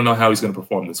 So we don't know how he's going to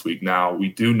perform this week. Now we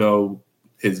do know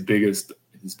his biggest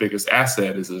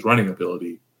asset is his running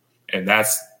ability, and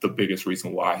that's the biggest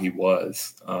reason why he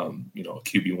was a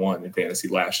QB1 in fantasy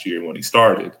last year when he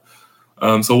started.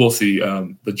 So we'll see.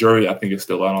 The jury, I think, is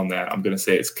still out on that. I'm going to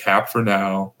say it's cap for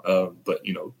now, but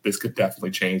this could definitely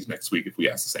change next week if we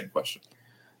ask the same question.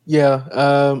 Yeah,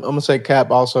 I'm going to say cap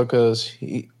also because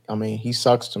he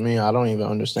sucks to me. I don't even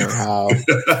understand how.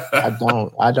 I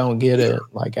don't get it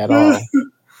at all.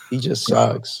 He just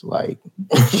sucks.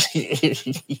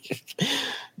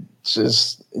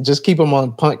 Just keep him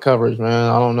on punt coverage, man.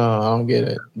 I don't know. I don't get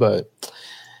it. But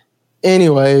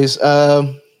anyways,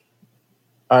 our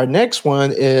next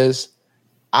one is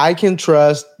I can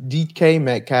trust DK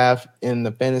Metcalf in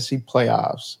the fantasy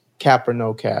playoffs. Cap or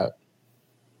no cap?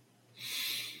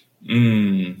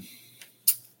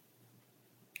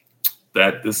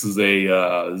 This is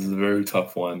a very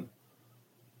tough one.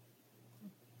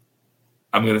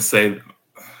 I'm gonna say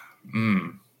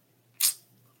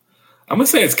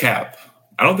it's cap.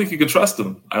 I don't think you can trust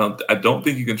him. I don't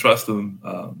think you can trust him.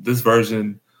 This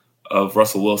version of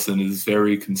Russell Wilson is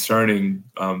very concerning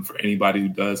for anybody who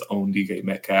does own DK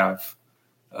Metcalf.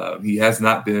 He has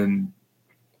not been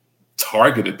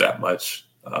targeted that much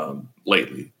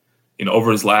lately.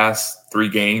 Over his last 3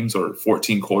 games or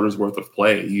 14 quarters worth of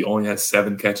play, he only has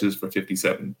 7 catches for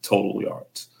 57 total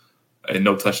yards and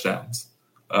no touchdowns.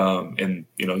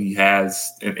 He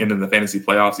has, and in the fantasy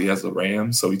playoffs, he has the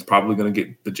Rams, so he's probably going to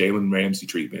get the Jalen Ramsey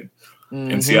treatment.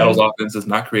 Mm-hmm. And Seattle's offense is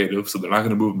not creative, so they're not going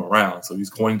to move him around. So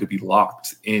he's going to be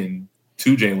locked in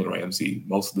to Jalen Ramsey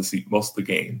most of the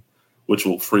game, which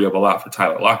will free up a lot for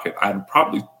Tyler Lockett. I'd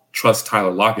probably trust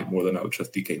Tyler Lockett more than I would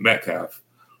trust DK Metcalf.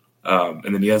 And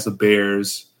then he has the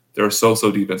Bears. They're a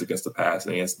so-so defense against the pass,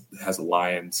 and he has the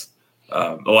Lions.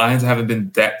 The Lions haven't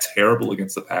been that terrible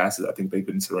against the pass. I think they've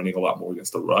been surrendering a lot more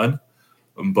against the run.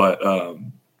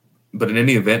 But in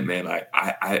any event, man,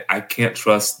 I can't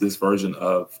trust this version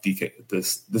of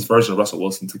this version of Russell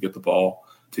Wilson to get the ball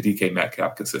to DK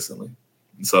Metcalf consistently.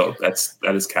 So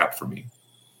that is cap for me.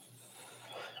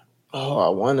 Oh, I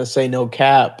want to say no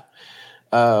cap.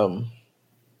 Now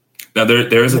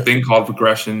there is a thing called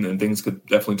progression, and things could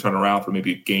definitely turn around for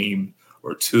maybe a game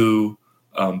or two.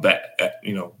 I'm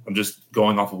just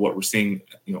going off of what we're seeing,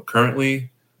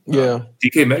 currently. Yeah,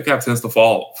 DK Metcalf tends to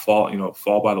fall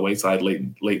by the wayside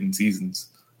late in seasons.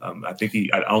 I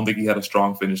don't think he had a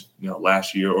strong finish,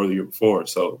 last year or the year before.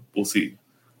 So we'll see.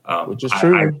 Which is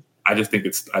true. I just think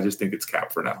it's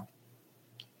cap for now.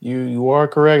 You are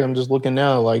correct. I'm just looking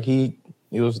now. Like it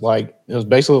was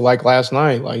basically like last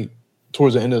night. Like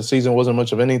towards the end of the season, wasn't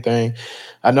much of anything.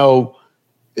 I know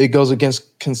it goes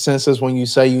against consensus when you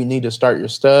say you need to start your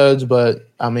studs, but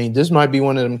I mean, this might be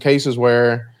one of them cases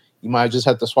where you might just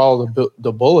have to swallow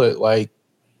the bullet. Like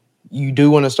you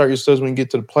do want to start your studs when you get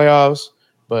to the playoffs,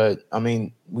 but I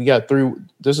mean, we got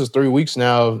this is 3 weeks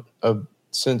now of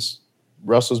since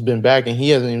Russell's been back, and he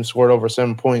hasn't even scored over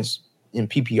 7 points in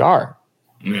PPR.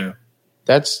 Yeah,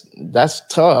 that's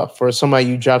tough for somebody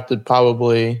you drafted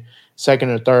probably second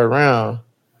or third round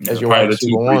as your wide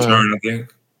receiver one. Return, I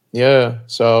think. Yeah,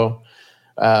 so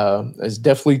it's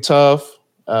definitely tough.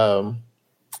 I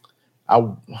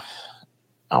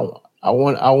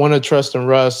want to trust in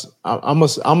Russ. I'm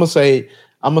gonna say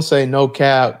no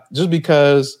cap, just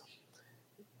because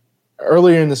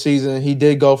earlier in the season he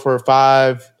did go for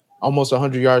almost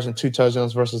 100 yards and 2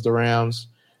 touchdowns versus the Rams.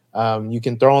 You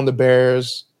can throw on the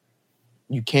Bears.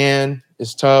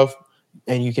 It's tough,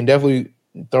 and you can definitely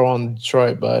throw on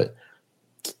Detroit. But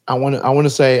I want to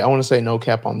say no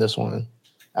cap on this one.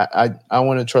 I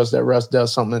want to trust that Russ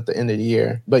does something at the end of the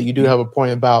year. But you do have a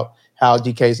point about how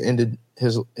DK's ended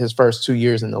his first 2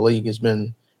 years in the league has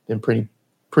been pretty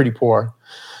poor.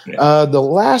 Yeah. The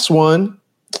last one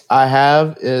I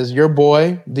have is your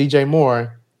boy DJ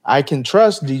Moore. I can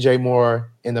trust DJ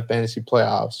Moore in the fantasy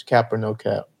playoffs, cap or no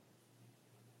cap.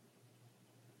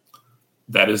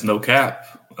 That is no cap.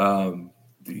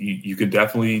 You can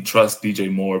definitely trust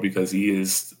DJ Moore because he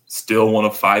is still one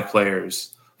of 5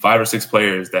 or 6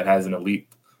 players that has an elite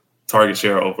target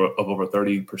share of over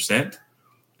 30%.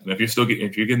 And if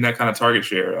you're getting that kind of target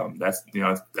share, that's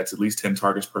at least 10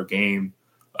 targets per game.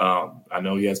 I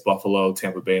know he has Buffalo,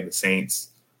 Tampa Bay, and the Saints.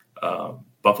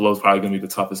 Buffalo is probably going to be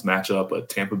the toughest matchup, but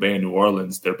Tampa Bay and New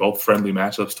Orleans, they're both friendly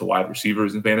matchups to wide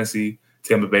receivers in fantasy.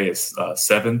 Tampa Bay is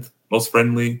 7th most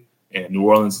friendly, and New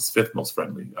Orleans is 5th most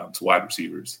friendly to wide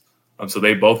receivers. So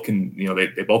they both can,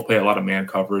 they both play a lot of man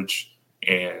coverage,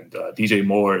 and DJ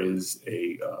Moore is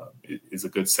a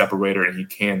good separator, and he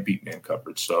can beat man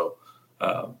coverage. So,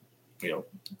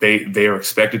 they are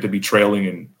expected to be trailing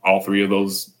in all 3 of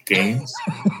those games.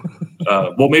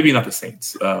 Well, maybe not the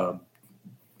Saints.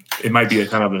 It might be a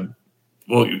kind of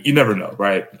you never know,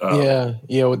 right?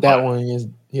 With that one is,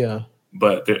 yeah.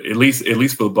 But at least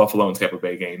for the Buffalo and Tampa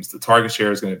Bay games, the target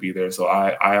share is going to be there. So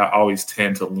I always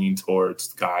tend to lean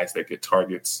towards guys that get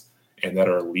targets and that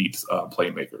are elite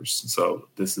playmakers. So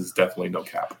this is definitely no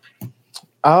cap.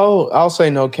 I'll say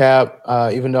no cap,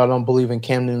 even though I don't believe in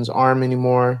Cam Newton's arm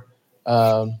anymore.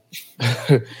 The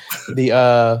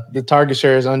target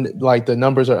share is the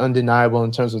numbers are undeniable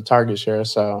in terms of target share.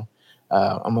 So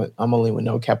I'm gonna lean with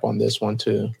no cap on this one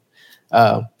too.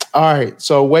 All right,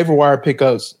 so waiver wire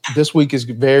pickups this week is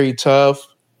very tough,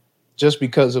 just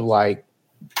because of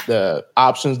the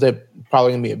options that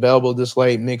probably gonna be available this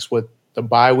late, mixed with the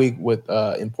bye week with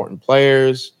important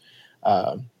players.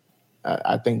 I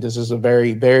think this is a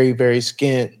very, very, very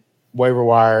skint waiver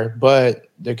wire, but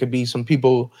there could be some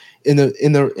people in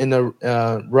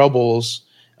the Rebels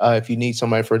if you need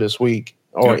somebody for this week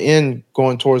or in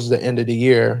going towards the end of the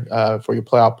year for your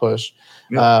playoff push.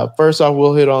 First off,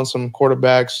 we'll hit on some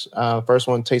quarterbacks. First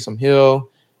one, Taysom Hill.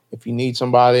 If you need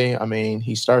somebody, I mean,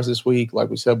 he starts this week, like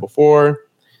we said before.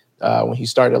 When he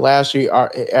started last year,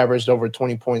 averaged over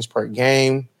 20 points per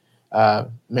game,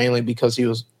 mainly because he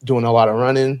was doing a lot of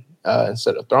running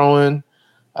instead of throwing.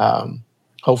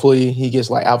 Hopefully he gets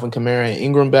Alvin Kamara and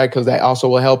Ingram back, because that also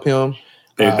will help him.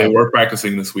 They were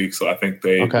practicing this week, so I think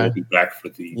they will be back for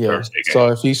the Thursday game. So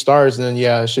if he starts, then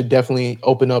it should definitely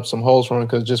open up some holes for him,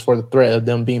 because just for the threat of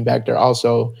them being back there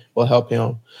also will help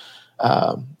him.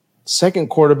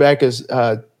 Second quarterback is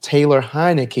Taylor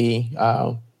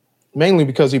Heineke, mainly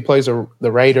because he plays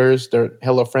the Raiders. They're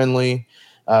hella friendly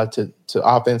to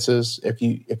offenses. If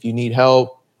you need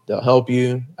help, they'll help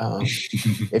you.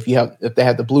 If they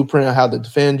have the blueprint of how to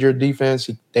defend your defense,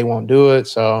 they won't do it.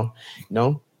 So,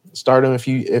 Start him if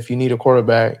you need a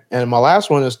quarterback. And my last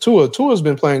one is Tua. Tua's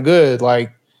been playing good.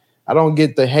 Like, I don't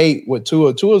get the hate with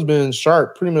Tua. Tua's been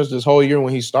sharp pretty much this whole year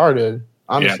when he started,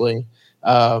 honestly.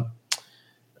 Yeah.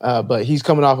 But he's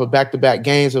coming off of back-to-back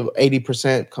games of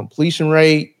 80% completion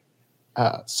rate,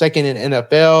 second in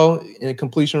NFL in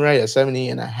completion rate at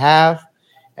 70.5.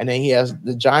 And then he has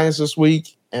the Giants this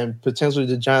week and potentially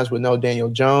the Giants with no Daniel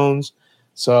Jones.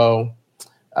 So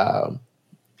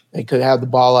they could have the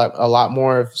ball a lot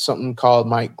more if something called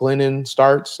Mike Glennon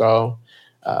starts. So,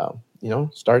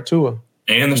 start Tua.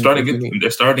 And they're starting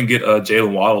to get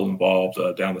Jalen Waddle involved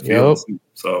down the field. Yep.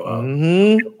 So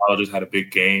Waddle just had a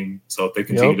big game. So if they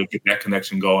continue to get that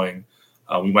connection going,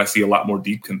 we might see a lot more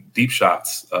deep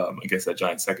shots against that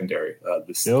Giants secondary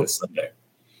this Sunday.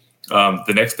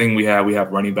 The next thing we have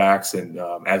running backs, and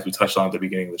as we touched on at the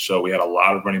beginning of the show, we had a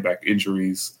lot of running back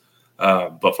injuries.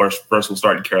 But first we'll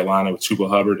start in Carolina with Chuba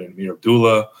Hubbard and Ameer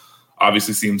Abdullah.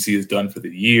 Obviously, CMC is done for the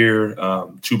year.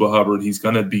 Chuba Hubbard, he's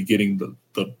going to be getting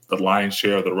the lion's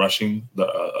share of the rushing,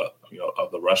 the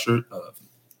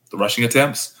rushing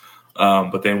attempts.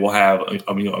 But then we'll have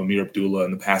Ameer Abdullah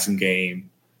in the passing game,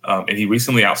 and he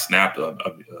recently outsnapped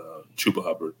Chuba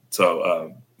Hubbard.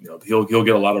 So he'll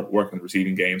get a lot of work in the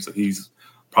receiving game. So he's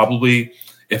probably,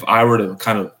 if I were to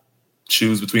kind of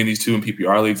choose between these two in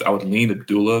PPR leagues, I would lean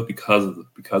Abdullah because of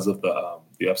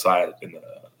the upside in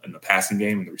the passing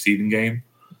game and the receiving game.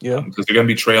 Yeah, because they're going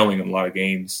to be trailing in a lot of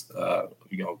games,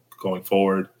 going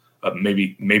forward.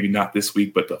 Maybe not this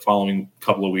week, but the following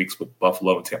couple of weeks with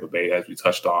Buffalo and Tampa Bay, as we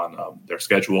touched on their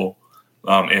schedule.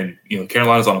 And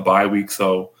Carolina's on a bye week,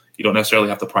 so you don't necessarily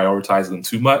have to prioritize them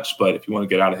too much. But if you want to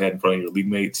get out ahead in front of your league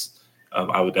mates,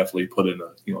 I would definitely put in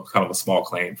kind of a small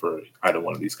claim for either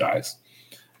one of these guys.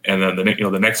 And then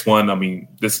the next one, I mean,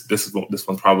 this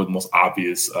one's probably the most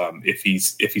obvious. If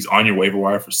he's on your waiver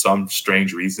wire for some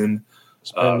strange reason,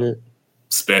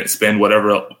 spend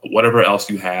whatever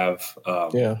else you have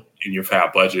in your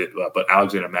fab budget. But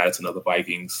Alexander Mattison of the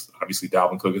Vikings, obviously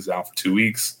Dalvin Cook is down for 2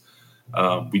 weeks.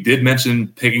 We did mention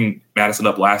picking Mattison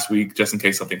up last week just in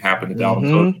case something happened to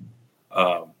Dalvin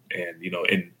Cook. And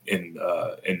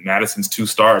in Madison's 2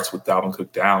 starts with Dalvin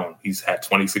Cook down, he's had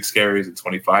 26 carries and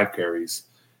 25 carries.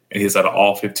 And he's at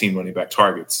all 15 running back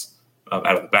targets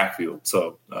out of the backfield.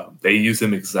 So they use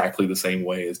him exactly the same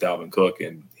way as Dalvin Cook,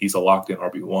 and he's a locked-in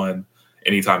RB1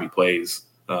 anytime he plays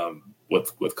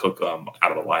with Cook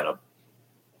out of the lineup.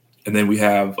 And then we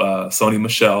have Sony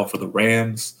Michel for the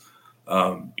Rams.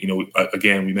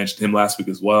 Again, we mentioned him last week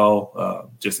as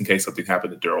well, just in case something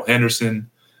happened to Darrell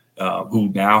Henderson, who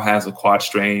now has a quad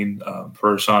strain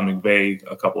per Sean McVay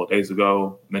a couple of days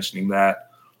ago, mentioning that.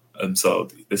 And so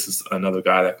this is another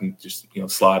guy that can just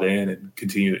slot in and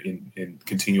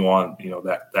continue on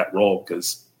that role,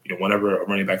 because whenever a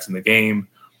running back's in the game,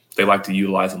 they like to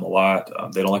utilize him a lot.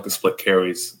 They don't like to split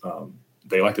carries.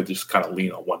 They like to just kind of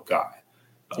lean on one guy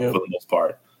for the most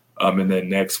part. And then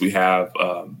next we have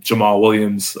Jamal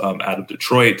Williams out of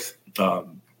Detroit.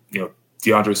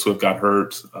 DeAndre Swift got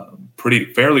hurt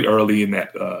fairly early in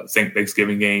that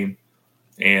Thanksgiving game.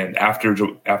 And after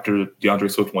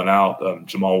DeAndre Swift went out,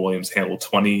 Jamal Williams handled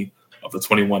 20 of the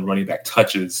 21 running back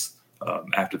touches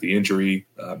after the injury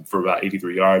for about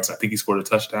 83 yards. I think he scored a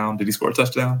touchdown. Did he score a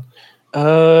touchdown?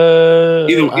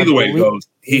 Either way it goes,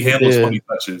 he handled 20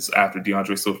 touches after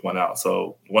DeAndre Swift went out.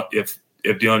 So what if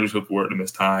DeAndre Swift were to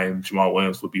miss time, Jamal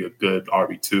Williams would be a good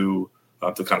RB2 to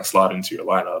kind of slot into your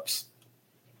lineups.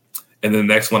 And then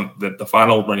the next one, the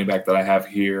final running back that I have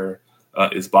here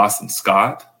is Boston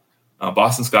Scott.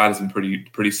 Boston Scott has been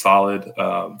pretty solid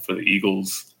for the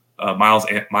Eagles.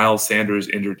 Miles Sanders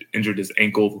injured his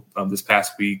ankle this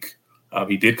past week.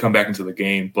 He did come back into the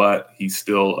game, but he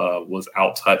still was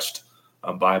outtouched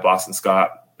by Boston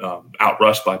Scott,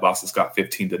 outrushed by Boston Scott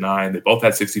 15-9. They both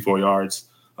had 64 yards,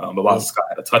 but Boston Scott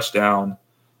had a touchdown.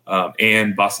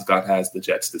 And Boston Scott has the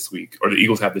Jets this week, or the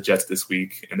Eagles have the Jets this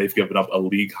week, and they've given up a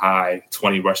league high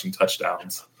 20 rushing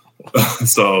touchdowns.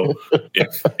 So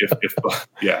if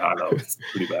I know it's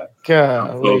pretty bad.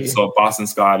 So Boston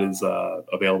Scott is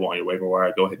available on your waiver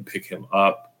wire. Go ahead and pick him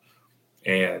up.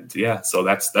 And so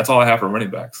that's all I have for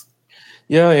running backs.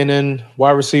 Yeah, and then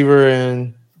wide receiver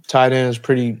and tight end is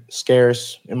pretty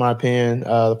scarce in my opinion.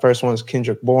 The first one is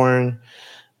Kendrick Bourne.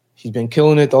 He's been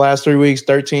killing it the last 3 weeks.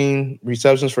 13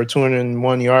 receptions for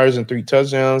 201 yards and 3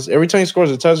 touchdowns. Every time he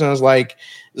scores a touchdown,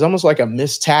 it's almost like a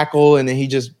missed tackle, and then he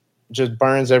just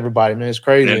burns everybody, man. It's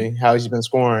crazy how he's been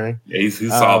scoring. Yeah, he's a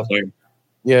solid player.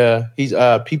 Yeah, he's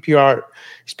PPR.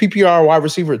 He's PPR wide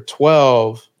receiver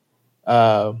 12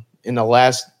 in the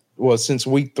last since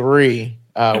week 3,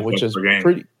 which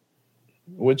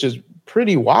is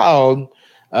pretty wild.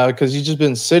 because he's just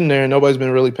been sitting there and nobody's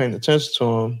been really paying attention to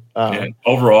him. And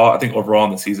overall, I think overall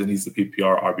in the season, he's the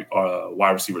PPR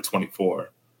wide receiver 24.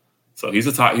 So he's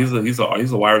a top. He's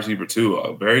a wide receiver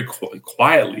too. Very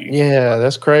quietly. Yeah,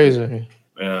 that's crazy.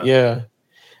 Yeah.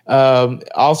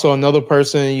 Also, another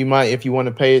person you might, if you want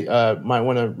to pay, might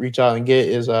want to reach out and get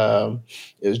is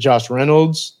Josh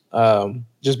Reynolds.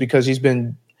 Just because he's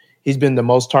been the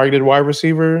most targeted wide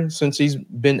receiver since he's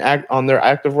been on their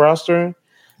active roster.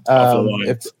 For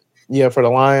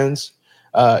the Lions.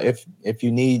 If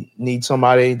you need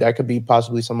somebody, that could be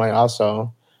possibly somebody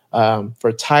also.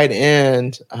 For tight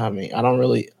end,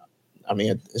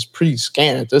 it's pretty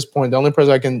scant at this point. The only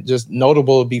person I can just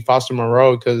notable would be Foster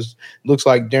Moreau, because it looks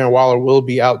like Darren Waller will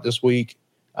be out this week.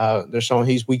 They're showing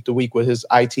he's week to week with his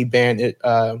IT band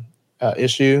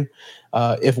issue.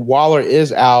 If Waller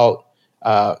is out,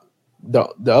 the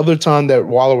other time that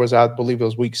Waller was out, I believe it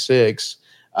was week 6,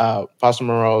 Foster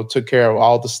Moreau took care of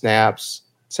all the snaps,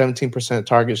 17%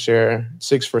 target share,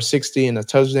 6 for 60 and a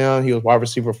touchdown. He was wide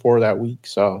receiver 4 that week.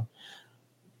 So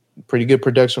pretty good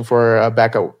production for a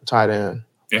backup tight end.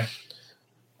 Yeah.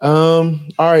 All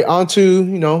right, on to,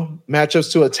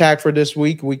 matchups to attack for this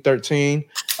week 13,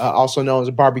 also known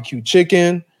as barbecue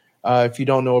chicken. If you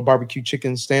don't know what barbecue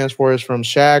chicken stands for, it's from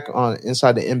Shaq on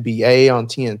Inside the NBA on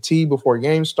TNT before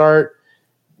games start.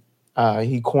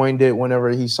 He coined it when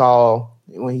he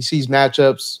sees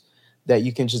matchups that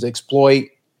you can just exploit.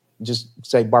 Just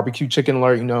say barbecue chicken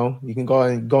alert. You can go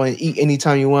and eat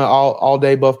anytime you want, all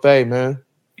day buffet, man.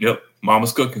 Yep,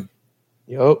 mama's cooking.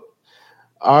 Yep.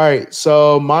 All right,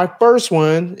 so my first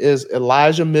one is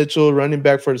Elijah Mitchell, running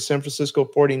back for the San Francisco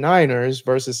 49ers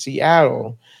versus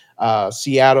Seattle.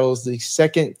 Seattle's the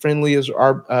second friendliest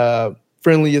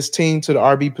team to the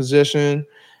RB position.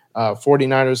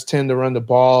 49ers tend to run the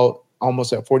ball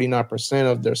almost at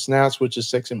 49% of their snaps, which is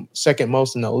second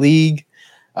most in the league.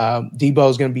 Debo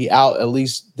is going to be out at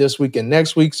least this week and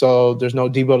next week, so there's no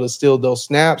Debo to steal those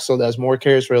snaps. So that's more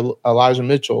carries for Elijah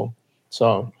Mitchell.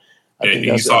 So I think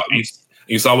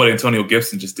you saw what Antonio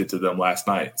Gibson just did to them last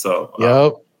night.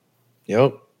 So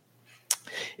Yep.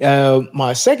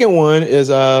 My second one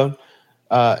is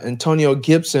Antonio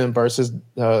Gibson versus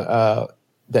the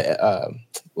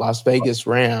Las Vegas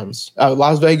Raiders.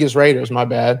 My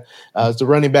bad. It's the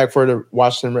running back for the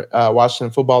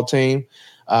Washington football team.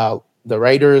 The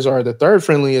Raiders are the third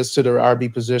friendliest to the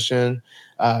RB position.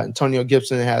 Antonio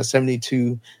Gibson has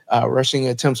 72 rushing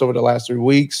attempts over the last 3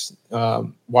 weeks.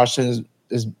 Washington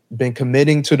has been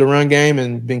committing to the run game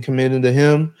and been committing to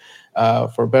him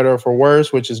for better or for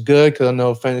worse, which is good because I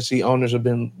know fantasy owners have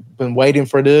been waiting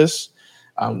for this.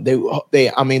 They hope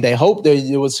that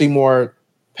you would see more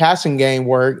passing game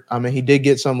work. He did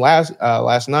get some last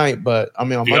night, but on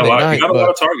Monday night, he got a lot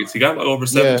of targets. He got over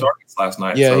 7 targets last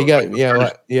night.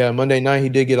 Yeah, Monday night he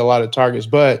did get a lot of targets,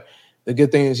 but the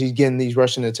good thing is he's getting these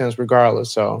rushing attempts regardless.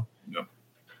 So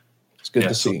it's good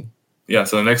to see.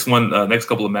 So the next one, next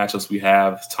couple of matchups we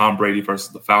have Tom Brady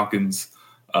versus the Falcons.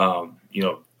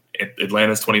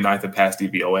 Atlanta's 29th in pass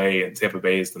DVOA, and Tampa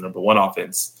Bay is the number 1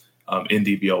 offense in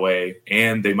DVOA,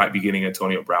 and they might be getting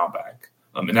Antonio Brown back.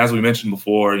 And as we mentioned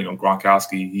before,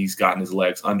 Gronkowski, he's gotten his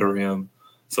legs under him,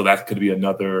 so that could be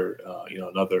another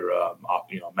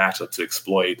matchup to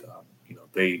exploit.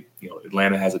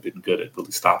 Atlanta hasn't been good at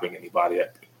really stopping anybody,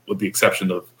 with the exception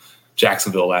of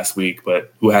Jacksonville last week,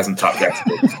 but who hasn't topped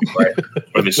Jacksonville this week, right?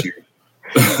 Or this year?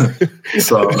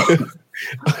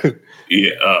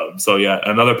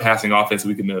 Another passing offense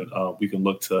we can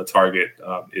look to target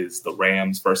is the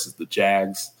Rams versus the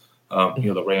Jags.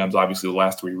 The Rams, obviously, the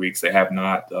last 3 weeks they have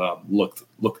not looked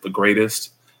the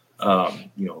greatest.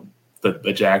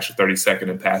 The Jags are 32nd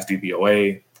in pass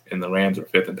DVOA, and the Rams are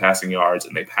 5th in passing yards,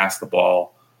 and they pass the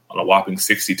ball on a whopping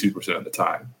 62% of the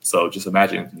time. So just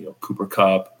imagine, Cooper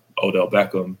Kupp, Odell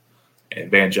Beckham, and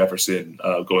Van Jefferson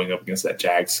going up against that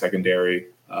Jags secondary.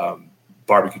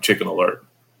 Barbecue chicken alert.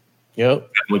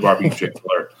 Yep, definitely barbecue chicken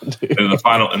alert. And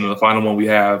the final one we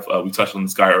have, we touched on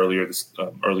this guy earlier in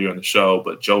the show,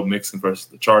 but Joe Mixon versus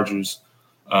the Chargers.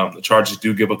 The Chargers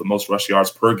do give up the most rush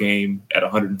yards per game at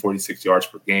 146 yards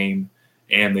per game,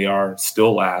 and they are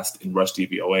still last in rush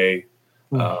DVOA.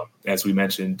 As we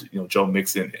mentioned, Joe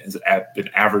Mixon has been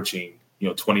averaging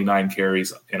 29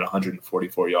 carries and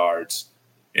 144 yards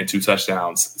and 2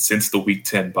 touchdowns since the Week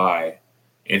 10 bye,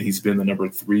 and he's been the number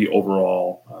 3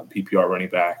 overall PPR running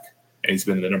back. And he's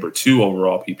been the number 2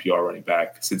 overall PPR running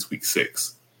back since Week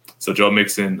 6. So Joe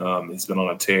Mixon has been on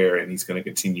a tear, and he's going to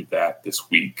continue that this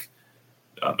week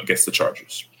against the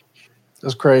Chargers.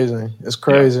 That's crazy. It's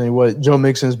crazy what Joe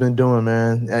Mixon's been doing,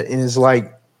 man. And it's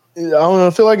like, I don't know, I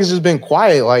feel like it's just been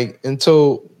quiet, like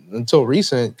until until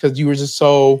recent because you just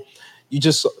saw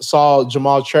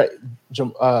Jamar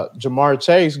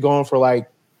Chase going for like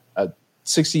a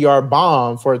 60-yard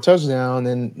bomb for a touchdown,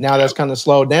 and now that's kind of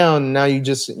slowed down. And now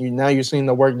you're seeing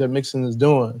the work that Mixon is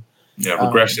doing. Yeah,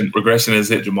 regression has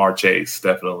hit Jamar Chase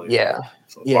definitely. Yeah,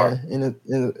 so yeah, and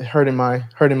it hurting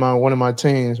one of my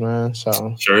teams, man.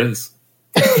 So sure is.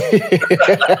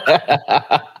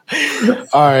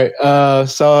 All right.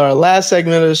 So our last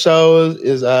segment of the show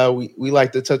is we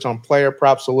like to touch on player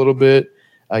props a little bit.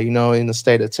 In the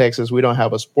state of Texas, we don't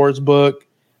have a sports book,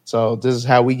 so this is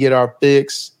how we get our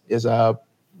fix: is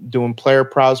doing player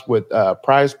props with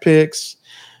Prize Picks.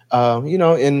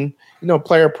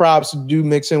 Player props do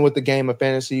mix in with the game of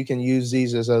fantasy. You can use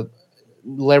these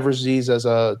leverage these as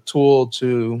a tool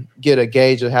to get a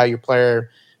gauge of how your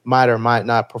player might or might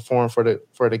not perform for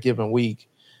the given week.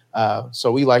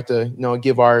 So we like to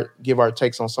give our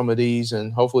takes on some of these,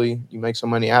 and hopefully you make some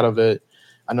money out of it.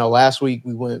 I know last week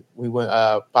we went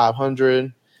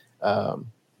 500.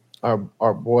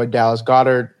 Our boy Dallas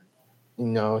Goedert,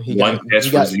 he got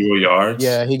for 0 yards.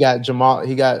 Yeah, he got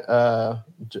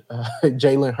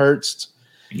Jalen Hurts.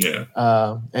 Yeah.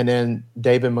 And then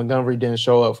David Montgomery didn't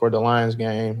show up for the Lions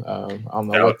game. I don't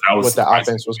know what the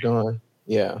offense was doing.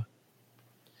 Yeah.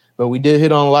 But we did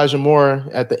hit on Elijah Moore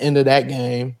at the end of that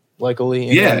game, luckily.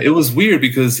 Yeah, it was weird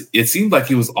because it seemed like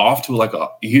he was off to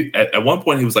at one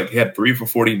point he was like he had 3 for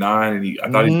 49, and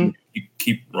I thought he'd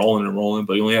keep rolling and rolling,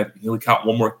 but he only caught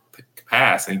one more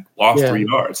pass and he lost 3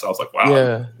 yards. So I was like, wow,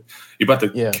 you're about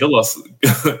to kill us.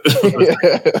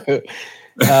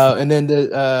 And then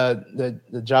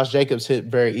the Josh Jacobs hit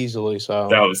very easily. So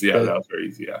that was very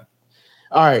easy. Yeah.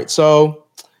 All right, so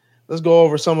let's go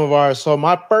over some of ours. So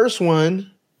my first one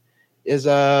is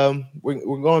we're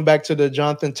going back to the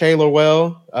Jonathan Taylor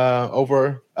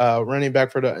over running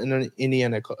back for the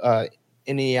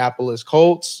Indianapolis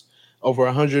Colts, over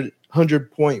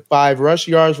 100.5 rush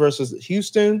yards versus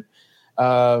Houston.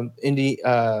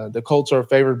 The Colts are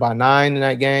favored by 9 in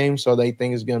that game, so they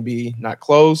think it's going to be not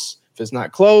close. If it's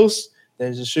not close,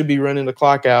 then it should be running the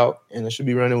clock out, and it should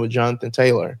be running with Jonathan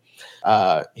Taylor.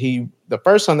 The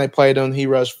first time they played him, he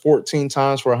rushed 14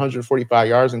 times for 145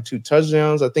 yards and 2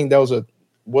 touchdowns. I think that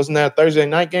wasn't that a Thursday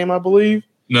night game, I believe?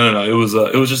 No. It was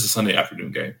just a Sunday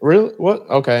afternoon game. Really? What?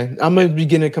 Okay. I'm going to be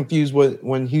getting confused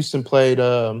when Houston played.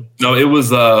 No, it was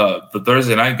the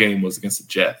Thursday night game was against the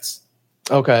Jets.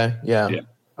 Okay. Yeah.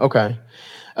 Okay.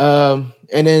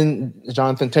 And then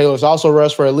Jonathan Taylor's also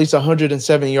rushed for at least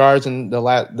 107 yards in the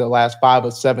last 5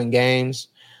 of 7 games.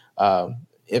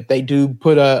 If they do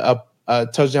put a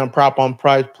touchdown prop on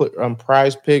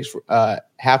Prize Picks,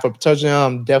 half a touchdown,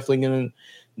 I'm definitely going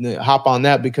to hop on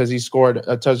that because he scored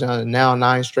a touchdown in now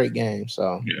 9 straight games.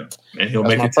 So yeah, and he'll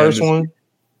make my first one.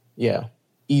 Yeah,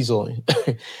 easily.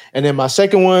 And then my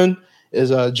second one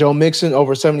is Joe Mixon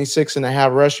over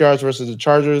 76.5 rush yards versus the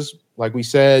Chargers. Like we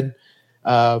said,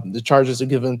 the Chargers are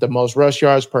given the most rush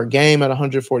yards per game at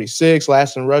 146,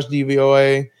 last in rush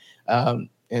DVOA.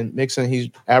 And Mixon, he's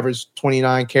averaged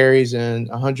 29 carries and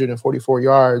 144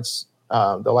 yards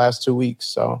the last 2 weeks.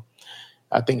 So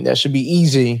I think that should be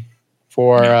easy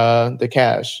for the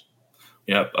cash.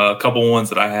 Yeah, a couple ones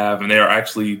that I have, and they are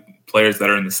actually players that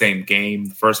are in the same game.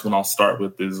 The first one I'll start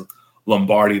with is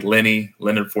Leonard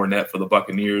Fournette for the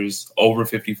Buccaneers, over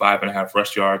 55.5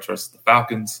 rush yards versus the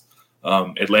Falcons.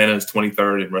 Atlanta is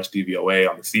 23rd in rush DVOA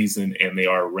on the season, and they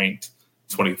are ranked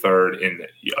 23rd in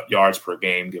yards per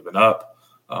game given up.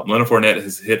 Leonard Fournette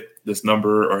has hit this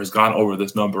number or has gone over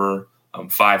this number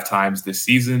 5 times this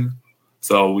season.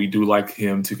 So we do like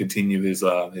him to continue his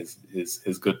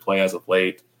good play as of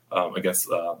late against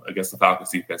the Falcons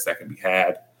defense that can be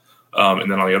had. And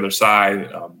then on the other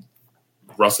side,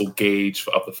 Russell Gage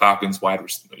of the Falcons, wide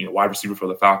receiver for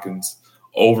the Falcons,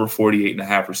 over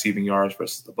 48.5 receiving yards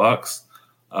versus the Bucs.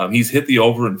 He's hit the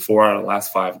over in 4 out of the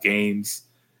last 5 games.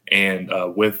 And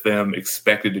with them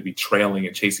expected to be trailing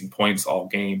and chasing points all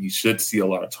game, he should see a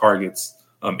lot of targets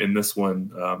in this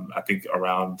one. I think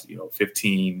around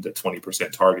 15 to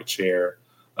 20% target share,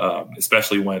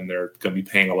 especially when they're going to be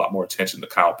paying a lot more attention to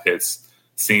Kyle Pitts,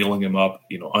 singling him up,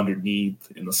 underneath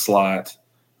in the slot.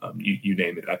 You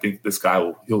name it. I think this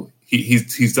guy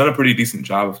he's done a pretty decent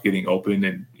job of getting open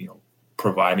and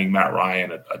providing Matt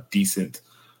Ryan a decent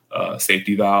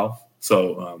safety valve.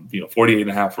 So,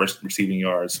 48.5 receiving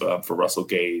yards for Russell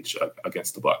Gage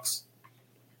against the Bucs.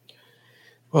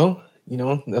 Well,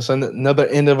 that's another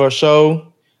end of our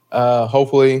show.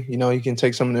 Hopefully, you can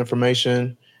take some of the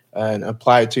information and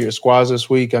apply it to your squads this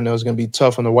week. I know it's going to be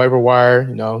tough on the waiver wire.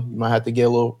 You might have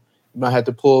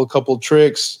to pull a couple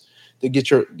tricks to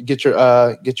get your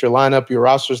lineup, your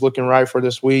rosters looking right for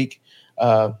this week.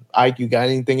 Ike, you got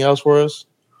anything else for us?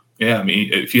 Yeah, I mean,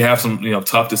 if you have some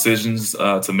tough decisions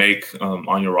to make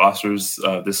on your rosters,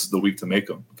 this is the week to make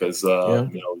them because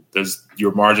there's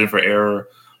your margin for error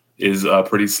is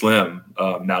pretty slim.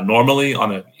 Now, normally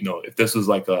on a if this was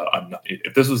like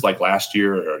if this was like last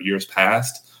year or years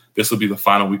past, this would be the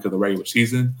final week of the regular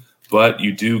season. But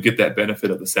you do get that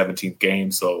benefit of the 17th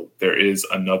game, so there is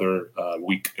another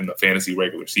week in the fantasy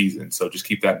regular season. So just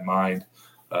keep that in mind.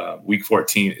 Week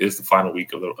 14 is the final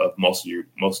week of most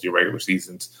of your regular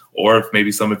seasons. Or if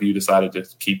maybe some of you decided to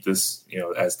keep this,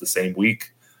 as the same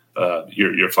week,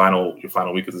 your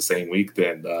final week is the same week,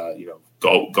 then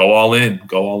go all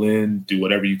in, do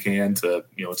whatever you can to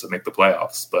make the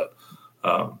playoffs. But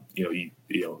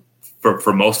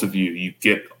for most of you, you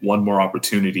get one more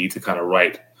opportunity to kind of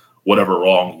right whatever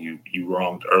wrong you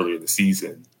wronged earlier in the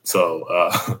season. So,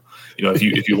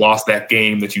 if you lost that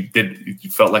game that you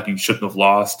felt like you shouldn't have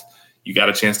lost, you got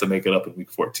a chance to make it up in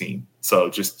week 14. So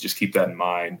just keep that in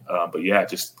mind. But yeah,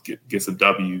 just get some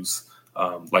W's.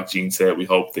 Like Gene said, we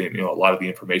hope that, a lot of the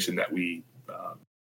information that we